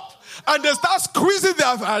stop and they start squeezing their,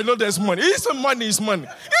 I know there's money. It's a money. It's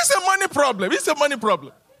a money problem. It's a money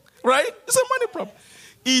problem. Right? It's a money problem.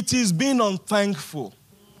 It is being unthankful.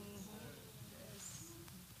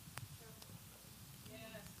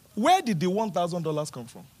 Where did the $1,000 come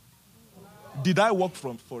from? Did I work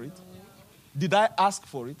for it? Did I ask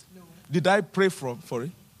for it? Did I pray for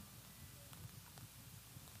it?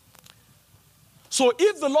 So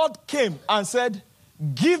if the Lord came and said,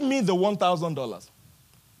 give me the $1,000,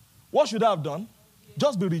 what should I have done?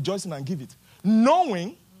 Just be rejoicing and give it.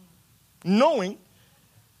 Knowing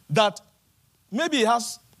that maybe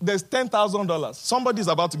there's $10,000. Somebody's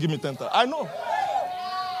about to give me $10,000. I know.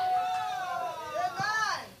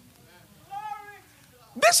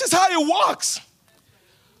 This is how it works.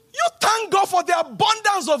 You thank God for the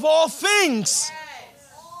abundance of all things.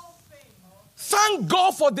 Thank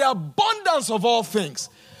God for the abundance of all things.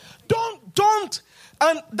 Don't,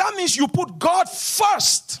 and that means you put God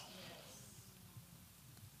first.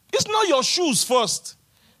 It's not your shoes first.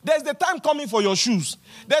 There's the time coming for your shoes.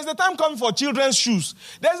 There's the time coming for children's shoes.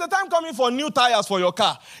 There's the time coming for new tires for your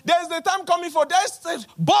car. There's the time coming for this.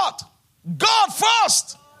 But God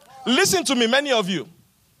first. Listen to me, many of you.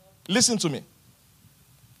 Listen to me.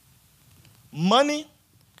 Money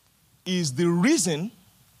is the reason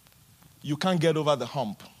you can't get over the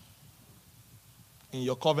hump in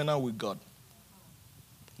your covenant with God.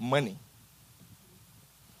 Money.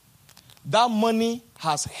 That money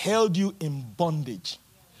has held you in bondage.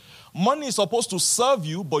 Money is supposed to serve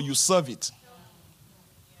you, but you serve it.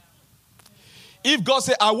 If God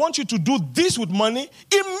says, I want you to do this with money,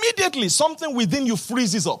 immediately something within you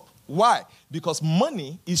freezes up. Why? Because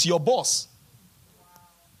money is your boss.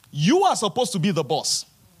 You are supposed to be the boss.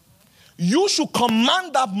 You should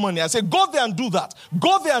command that money. I say, go there and do that.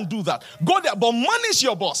 Go there and do that. Go there. But money is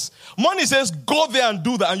your boss. Money says, go there and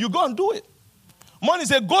do that. And you go and do it. Money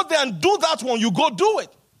says, go there and do that one. You go do it.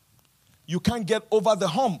 You can't get over the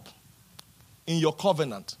hump in your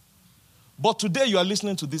covenant. But today you are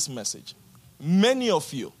listening to this message. Many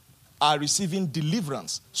of you are receiving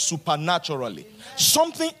deliverance supernaturally.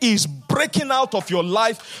 Something is breaking out of your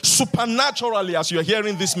life supernaturally as you're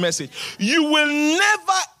hearing this message. You will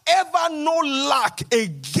never ever know lack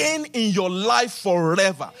again in your life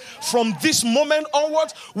forever. From this moment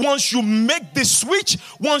onwards, once you make the switch,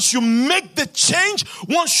 once you make the change,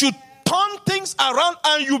 once you turn things around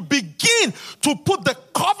and you begin to put the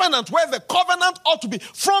covenant where the covenant ought to be,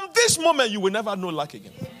 from this moment you will never know lack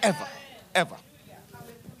again. Ever. Ever.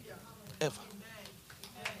 Ever.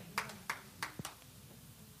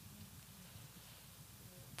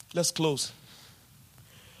 Let's close.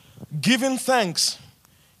 Giving thanks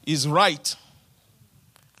is right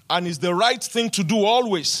and is the right thing to do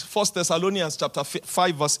always. 1 Thessalonians chapter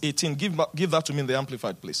 5 verse 18. Give that to me in the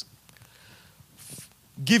Amplified, please.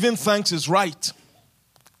 Giving thanks is right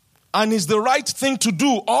and is the right thing to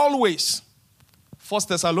do always. 1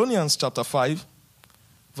 Thessalonians chapter 5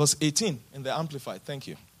 verse 18 in the Amplified. Thank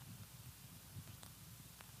you.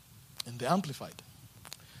 In the Amplified.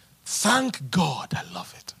 Thank God. I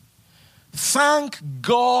love it. Thank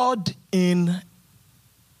God in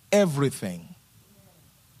everything.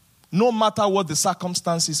 No matter what the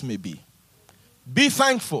circumstances may be. Be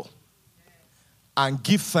thankful and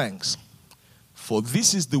give thanks. For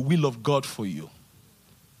this is the will of God for you,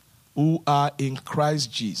 who are in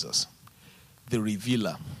Christ Jesus, the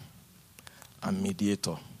revealer and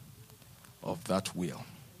mediator of that will.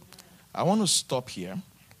 I want to stop here.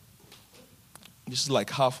 This is like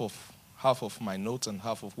half of my notes and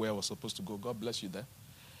half of where I was supposed to go. God bless you there.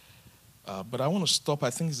 But I want to stop. I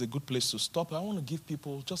think it's a good place to stop. I want to give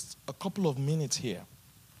people just a couple of minutes here.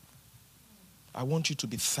 I want you to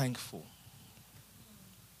be thankful.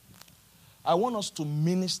 I want us to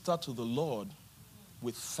minister to the Lord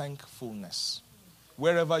with thankfulness.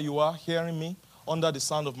 Wherever you are hearing me, under the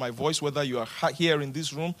sound of my voice, whether you are here in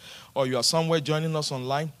this room or you are somewhere joining us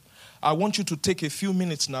online, I want you to take a few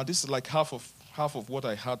minutes now. This is like half of what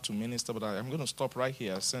I had to minister, but I'm going to stop right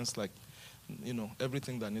here. I sense like,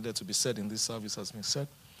 everything that needed to be said in this service has been said.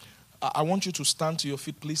 I want you to stand to your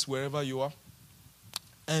feet, please, wherever you are.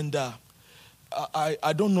 And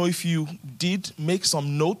I don't know if you did make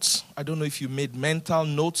some notes. I don't know if you made mental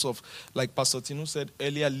notes of, like Pastor Tinu said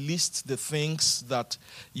earlier, list the things that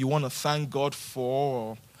you want to thank God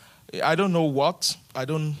for. I don't know what. I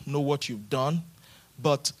don't know what you've done.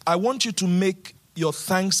 But I want you to make your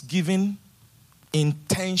thanksgiving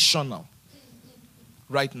intentional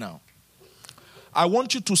right now. I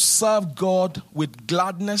want you to serve God with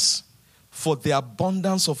gladness for the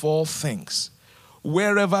abundance of all things.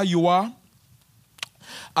 Wherever you are,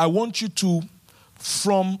 I want you to,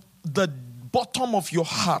 from the bottom of your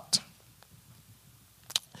heart,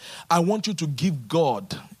 I want you to give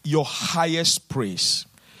God your highest praise.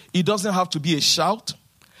 It doesn't have to be a shout.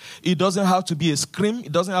 It doesn't have to be a scream.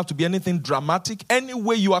 It doesn't have to be anything dramatic. Any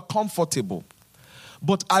way you are comfortable.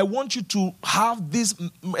 But I want you to have this,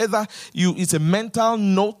 whether it's a mental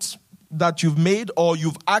note that you've made or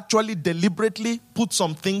you've actually deliberately put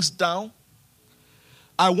some things down.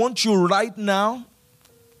 I want you right now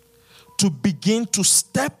to begin to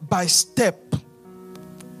step by step,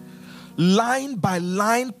 line by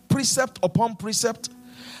line, precept upon precept.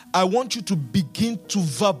 I want you to begin to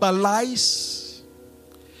verbalize,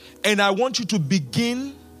 and I want you to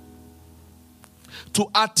begin to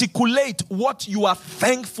articulate what you are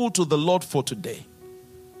thankful to the Lord for today.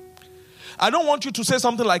 I don't want you to say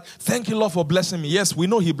something like, thank you, Lord, for blessing me. Yes, we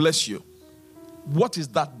know He blessed you. What is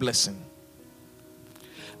that blessing?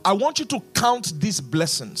 I want you to count these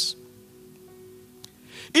blessings.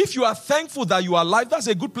 If you are thankful that you are alive, that's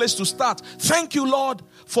a good place to start. Thank you, Lord,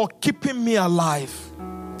 for keeping me alive.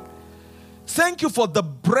 Thank you for the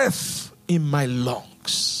breath in my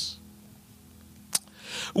lungs.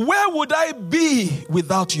 Where would I be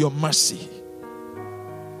without your mercy?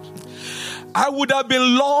 I would have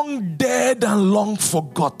been long dead and long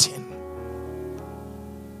forgotten.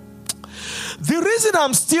 The reason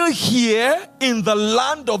I'm still here in the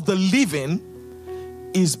land of the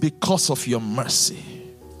living is because of your mercy.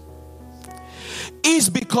 Is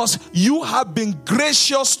because you have been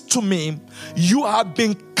gracious to me. You have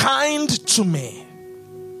been kind to me.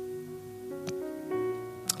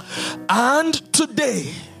 And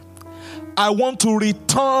today, I want to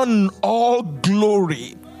return all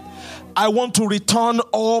glory. I want to return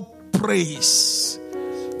all praise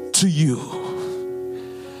to you.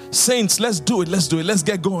 Saints, let's do it. Let's do it. Let's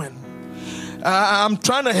get going. I'm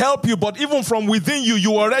trying to help you, but even from within you,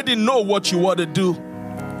 you already know what you ought to do.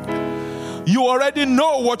 You already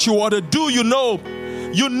know what you ought to do. You know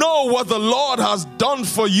what the Lord has done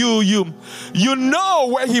for you. You know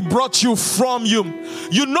where He brought you from. You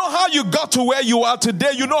know how you got to where you are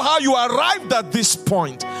today. You know how you arrived at this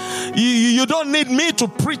point. You don't need me to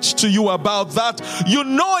preach to you about that. You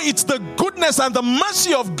know it's the goodness and the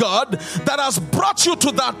mercy of God that has brought you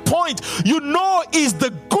to that point. You know it's the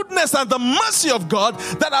goodness and the mercy of God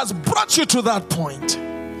that has brought you to that point.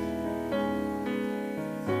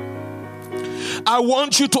 I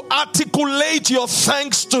want you to articulate your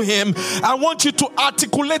thanks to Him. I want you to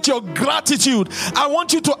articulate your gratitude. I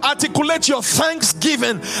want you to articulate your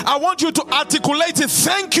thanksgiving. I want you to articulate it.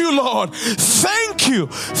 Thank you, Lord. Thank you.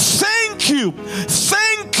 Thank you.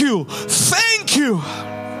 Thank you. Thank you.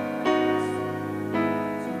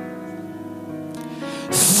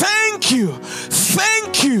 Thank you.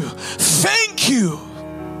 Thank you. Thank you.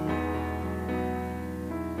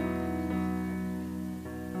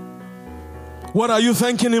 What are you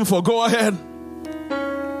thanking Him for? Go ahead.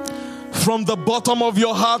 From the bottom of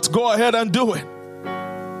your heart, go ahead and do it.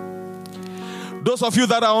 Those of you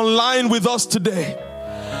that are online with us today,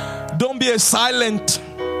 don't be a silent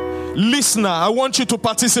listener. I want you to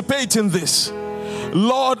participate in this.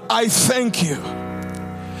 Lord, I thank you.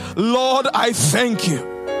 Lord, I thank you.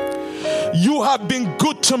 You have been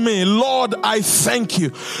good to me. Lord, I thank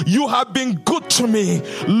you. You have been good to me.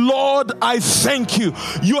 Lord, I thank you.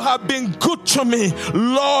 You have been good to me.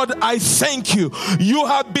 Lord, I thank you. You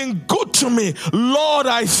have been good to me. Lord,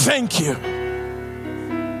 I thank you.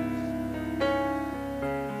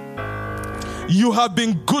 You have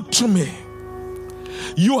been good to me.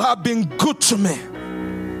 You have been good to me.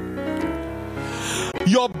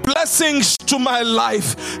 Your blessings to my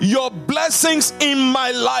life, your blessings in my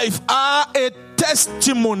life are a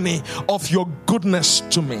testimony of your goodness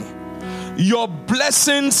to me. Your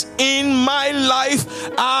blessings in my life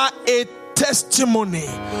are a testimony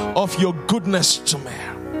of your goodness to me.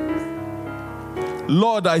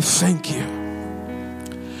 Lord, I thank you.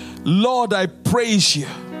 Lord, I praise you.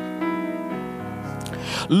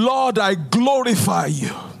 Lord, I glorify you.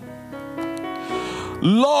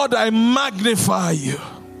 Lord, I magnify you.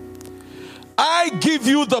 I give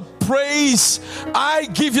you the praise. I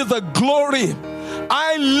give you the glory.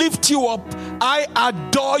 I lift you up. I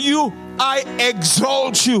adore you. I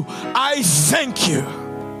exalt you. I thank you.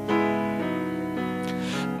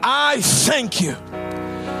 I thank you.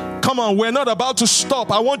 Come on, we're not about to stop.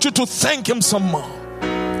 I want you to thank Him some more.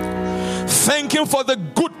 Thank Him for the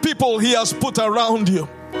good people He has put around you.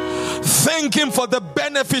 Thank Him for the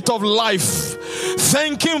benefit of life.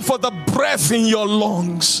 Thank Him for the breath in your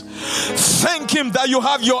lungs. Thank Him that you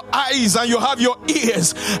have your eyes and you have your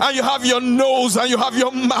ears and you have your nose and you have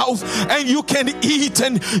your mouth and you can eat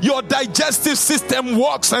and your digestive system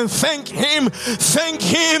works. And thank Him, thank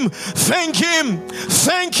Him, thank Him,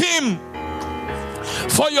 thank Him.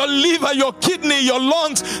 For your liver, your kidney, your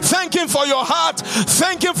lungs. Thank Him for your heart.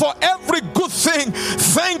 Thank Him for every good thing.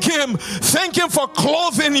 Thank Him. Thank Him for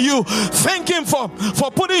clothing you. Thank Him for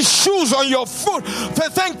putting shoes on your foot.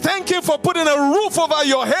 Thank Him for putting a roof over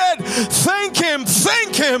your head. Thank Him.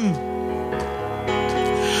 Thank Him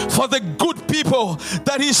for the good people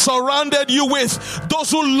that He surrounded you with,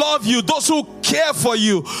 those who love you, those who care for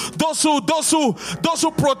you, those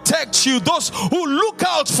who protect you, those who look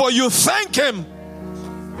out for you. Thank Him.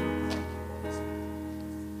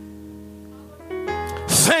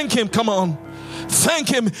 Thank Him. Come on. Thank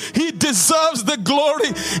Him. He deserves the glory.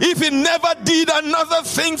 If He never did another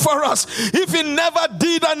thing for us, if He never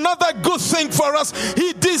did another good thing for us,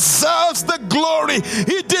 He deserves the glory.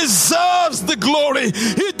 He deserves the glory.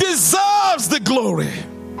 He deserves the glory.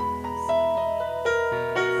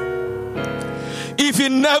 If He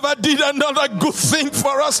never did another good thing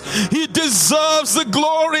for us, He deserves the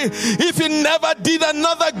glory. If He never did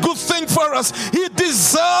another good thing for us, He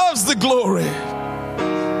deserves the glory.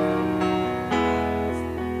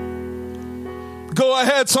 Go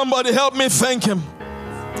ahead, somebody help me thank Him.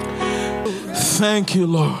 Thank you,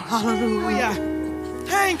 Lord. Hallelujah.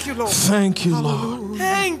 Thank you, Lord. Thank you, Hallelujah. Lord.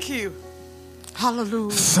 Thank you.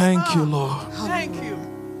 Hallelujah. Thank you, Lord. Thank you.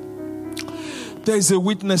 There is a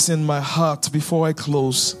witness in my heart before I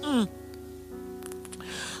close.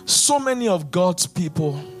 So many of God's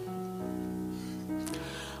people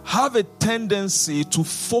have a tendency to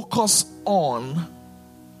focus on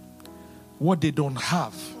what they don't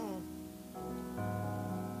have.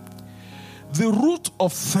 The root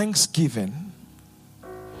of thanksgiving,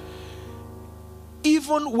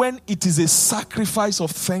 even when it is a sacrifice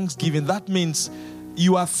of thanksgiving, that means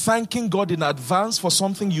you are thanking God in advance for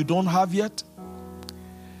something you don't have yet.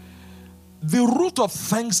 The root of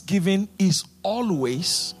thanksgiving is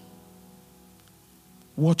always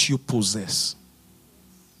what you possess.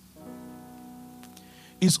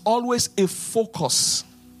 It's always a focus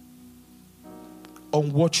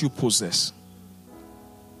on what you possess.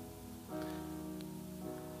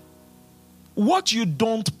 What you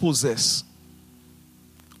don't possess,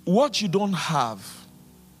 what you don't have,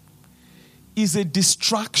 is a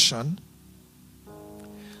distraction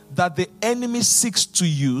that the enemy seeks to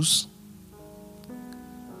use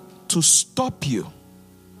to stop you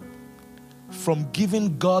from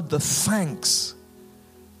giving God the thanks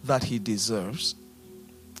that He deserves.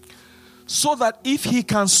 So that if He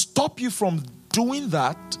can stop you from doing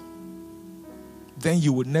that, then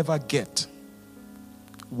you will never get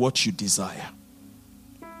what you desire.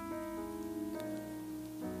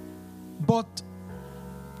 But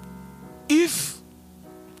if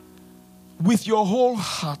with your whole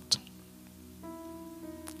heart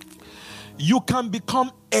you can become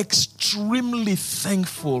extremely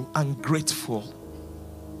thankful and grateful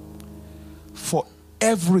for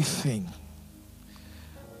everything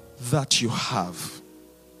that you have,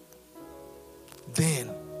 then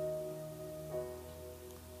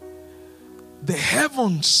the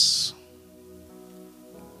heavens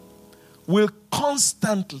will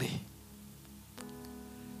constantly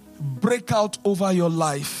break out over your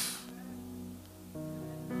life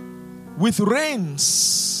with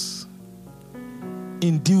rains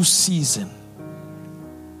in due season.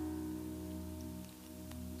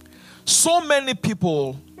 So many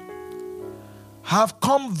people have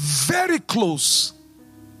come very close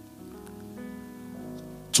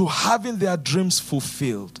to having their dreams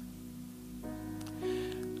fulfilled.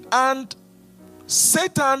 And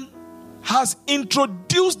Satan has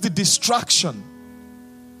introduced the distraction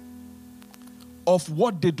of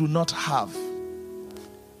what they do not have.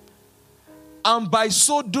 And by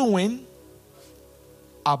so doing,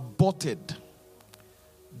 aborted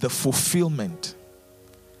the fulfillment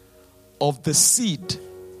of the seed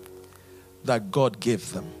that God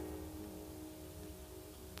gave them.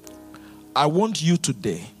 I want you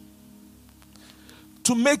today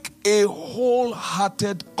to make a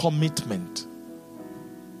wholehearted commitment,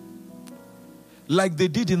 like they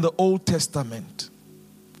did in the Old Testament.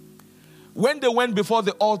 When they went before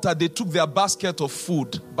the altar, they took their basket of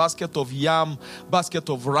food, basket of yam, basket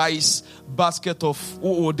of rice, basket of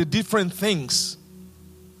the different things.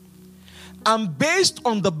 And based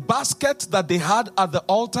on the basket that they had at the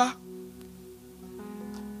altar,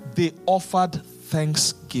 they offered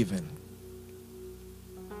thanksgiving.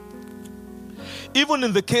 Even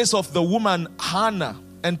in the case of the woman Hannah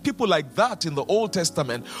and people like that in the Old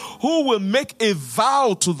Testament, who will make a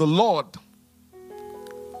vow to the Lord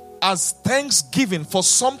as thanksgiving for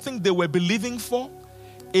something they were believing for,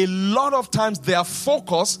 a lot of times their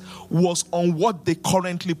focus was on what they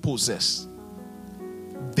currently possess.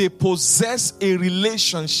 They possess a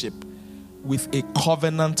relationship with a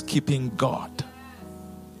covenant-keeping God.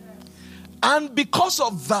 And because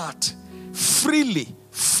of that, freely,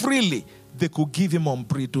 they could give Him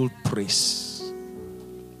unbridled praise.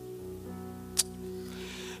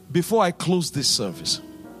 Before I close this service,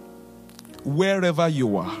 wherever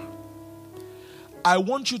you are, I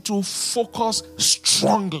want you to focus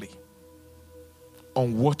strongly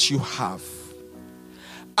on what you have.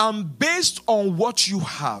 And based on what you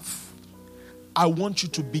have, I want you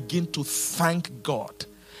to begin to thank God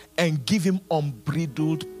and give Him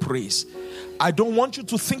unbridled praise. I don't want you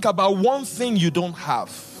to think about one thing you don't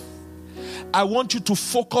have. I want you to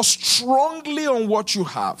focus strongly on what you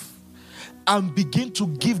have and begin to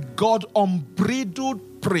give God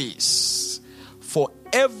unbridled praise for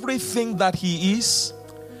everything that He is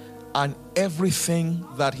and everything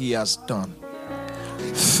that He has done.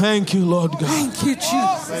 Thank you, Lord God. Thank you,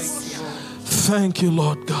 Jesus. Thank you,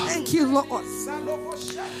 Lord God. Thank you, Lord.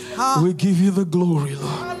 We give you the glory,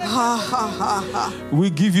 Lord. We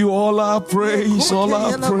give you all our praise, all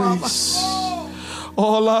our praise.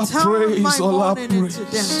 All our praise, all our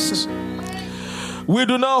praise. We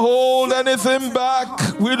do not hold anything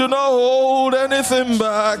back. We do not hold anything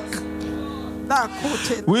back.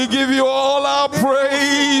 We give you all our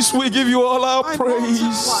praise. We give you all our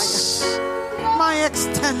praise. My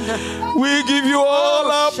extender. We give you all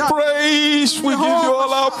our praise. We give you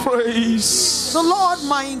all our praise. The Lord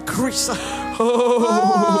my increaser.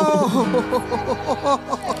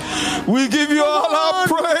 We give you all our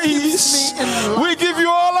praise. We give you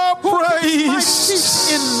all our praise. My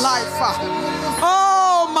peace in life.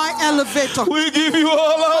 elevator. We give you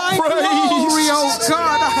all our My praise. glory, oh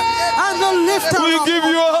God. And the lifter We of give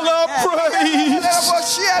you all our praise.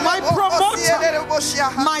 my promoter,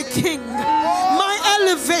 my king, my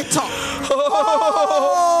elevator.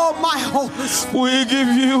 Oh, my Holy Spirit. We give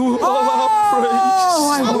you all our Oh,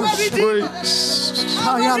 I praise. worship.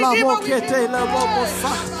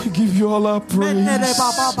 We give you all our praise.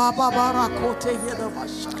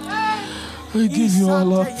 We give you all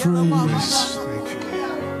our praise.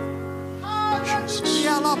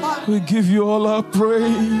 We give you all our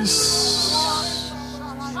praise.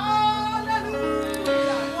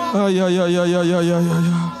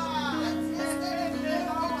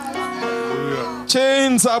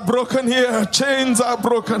 Chains are broken here. Chains are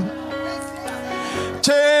broken.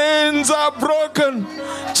 Chains are broken.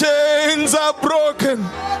 Chains are broken.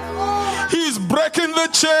 He's breaking the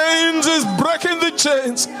chains. He's breaking the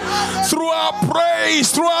chains. Through our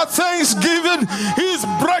praise, through our thanksgiving, He's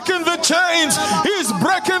breaking the chains. He's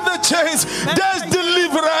breaking the chains. There's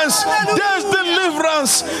deliverance. There's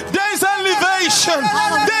deliverance. There's elevation.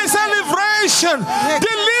 There's elevation.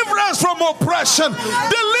 Deliverance from oppression.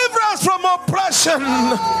 Deliverance from oppression.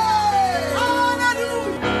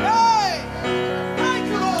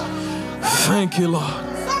 Thank you, Lord.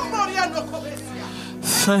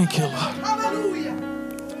 Thank you, Lord.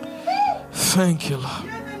 Thank you, Lord.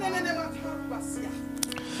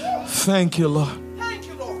 Thank you, Lord.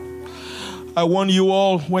 I want you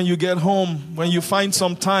all, when you get home, when you find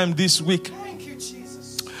some time this week,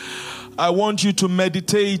 I want you to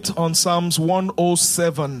meditate on Psalms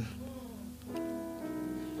 107.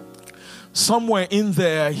 Somewhere in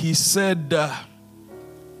there, he said,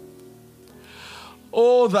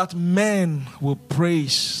 oh, that men will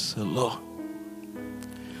praise the Lord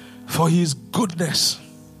for His goodness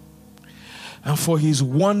and for His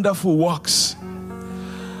wonderful works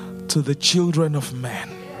to the children of men.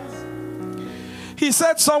 He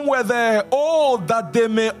said somewhere there, oh, that they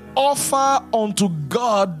may offer unto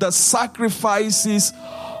God the sacrifices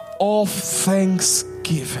of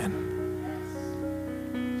thanksgiving.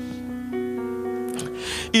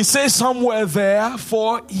 He says somewhere there,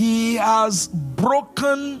 for He has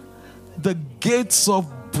broken the gates of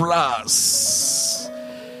brass,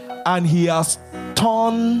 and He has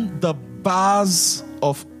torn the bars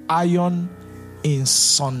of iron in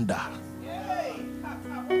sunder.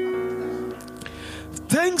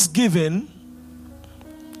 Thanksgiving,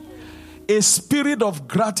 a spirit of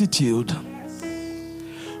gratitude,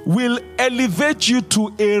 will elevate you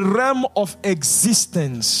to a realm of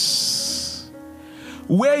existence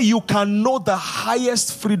where you can know the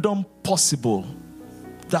highest freedom possible.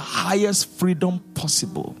 The highest freedom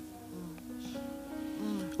possible.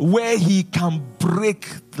 Where He can break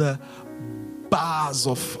the bars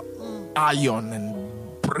of iron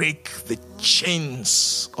and break the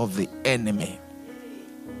chains of the enemy.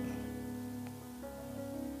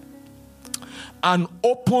 And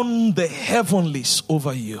open the heavenlies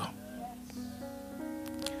over you.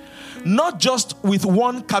 Not just with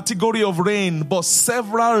one category of rain, but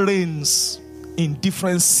several rains in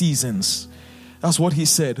different seasons. That's what he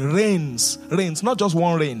said. Rains, not just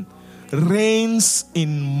one rain. Rains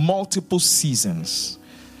in multiple seasons.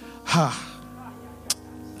 I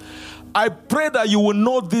pray that you will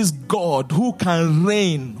know this God who can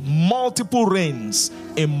rain multiple rains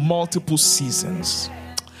in multiple seasons.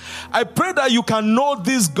 I pray that you can know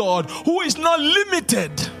this God who is not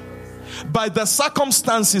limited by the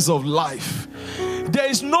circumstances of life. There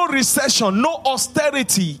is no recession, no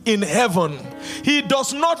austerity in heaven. He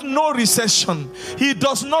does not know recession. He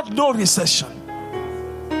does not know recession.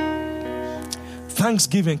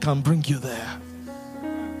 Thanksgiving can bring you there.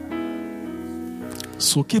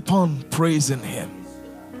 So keep on praising Him.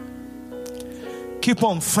 Keep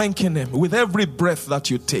on thanking Him. With every breath that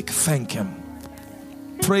you take, thank Him.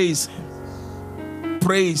 Praise Him.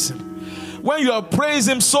 Praise Him. When you have praised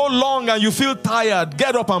Him so long and you feel tired,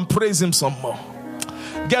 get up and praise Him some more.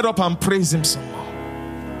 Get up and praise Him some more.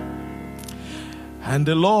 And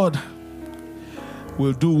the Lord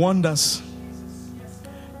will do wonders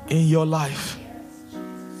in your life.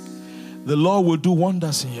 The Lord will do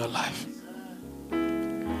wonders in your life.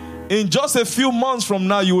 In just a few months from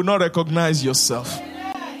now, you will not recognize yourself.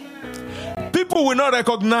 People will not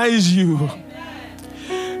recognize you.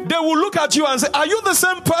 They will look at you and say, are you the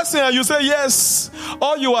same person? And you say, yes.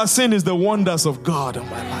 All you are seeing is the wonders of God in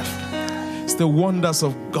my life. It's the wonders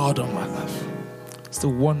of God in my life. It's the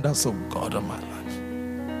wonders of God in my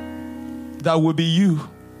life. That will be you.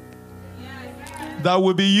 That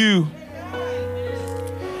will be you.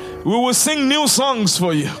 We will sing new songs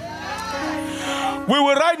for you. We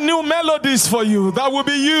will write new melodies for you. That will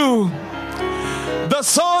be you. The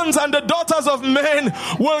sons and the daughters of men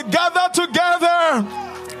will gather together.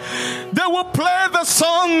 They will play the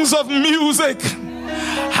songs of music,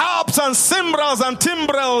 harps and cymbals and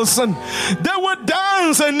timbrels, and they will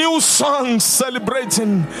dance a new song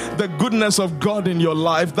celebrating the goodness of God in your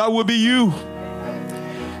life. That will be you.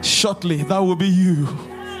 Shortly, that will be you.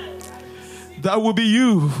 That will be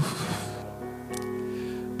you.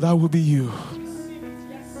 That will be you.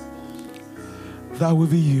 That will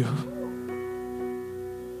be you.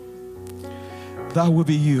 That will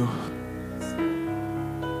be you.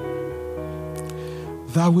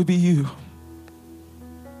 That will be you.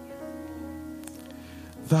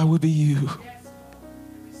 That will be you.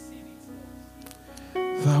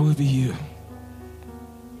 That will be you.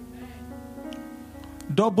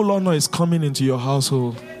 Double honor is coming into your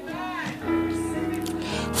household.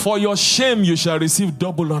 For your shame you shall receive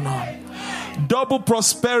double honor. Double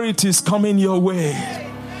prosperity is coming your way.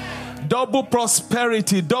 Double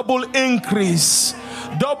prosperity, double increase,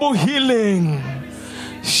 double healing.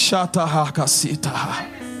 Shataha kasita.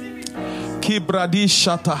 Kibradi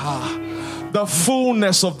shataha. The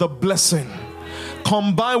fullness of the blessing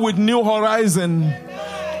combined with new horizon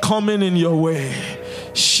coming in your way.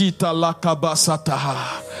 Shita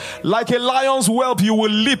lakabasataha. Like a lion's whelp, you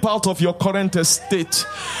will leap out of your current estate.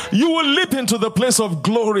 You will leap into the place of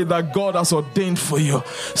glory that God has ordained for you.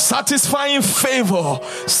 Satisfying favor,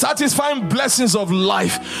 satisfying blessings of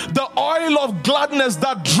life. The oil of gladness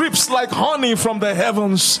that drips like honey from the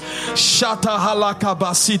heavens.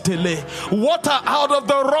 Shatahalakabasitele. Water out of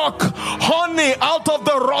the rock. Honey out of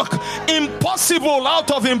the rock. Impossible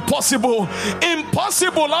out of impossible.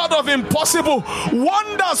 Impossible out of impossible.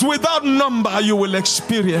 Wonders without number you will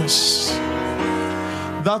experience.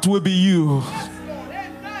 That will be you.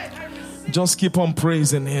 Just keep on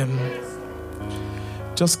praising Him.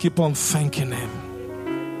 Just keep on thanking Him.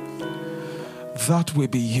 That will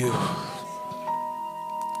be you.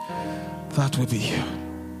 That will be you.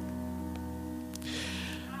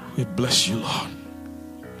 We bless you, Lord.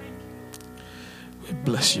 We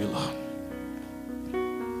bless you, Lord.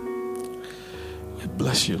 We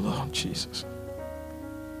bless you, Lord Jesus.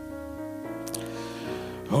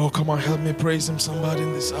 Oh, come on, help me praise Him, somebody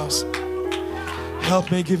in this house. Help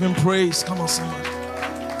me give Him praise. Come on, somebody.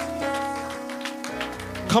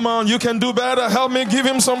 Come on, you can do better. Help me give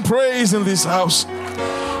Him some praise in this house.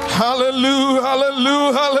 Hallelujah,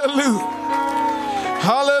 hallelujah, hallelujah.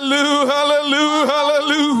 Hallelujah, hallelujah,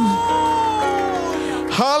 hallelujah.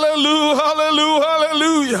 Hallelujah, hallelujah,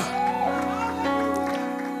 hallelujah.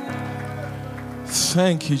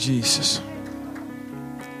 Thank you, Jesus.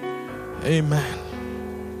 Amen.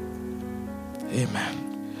 Amen.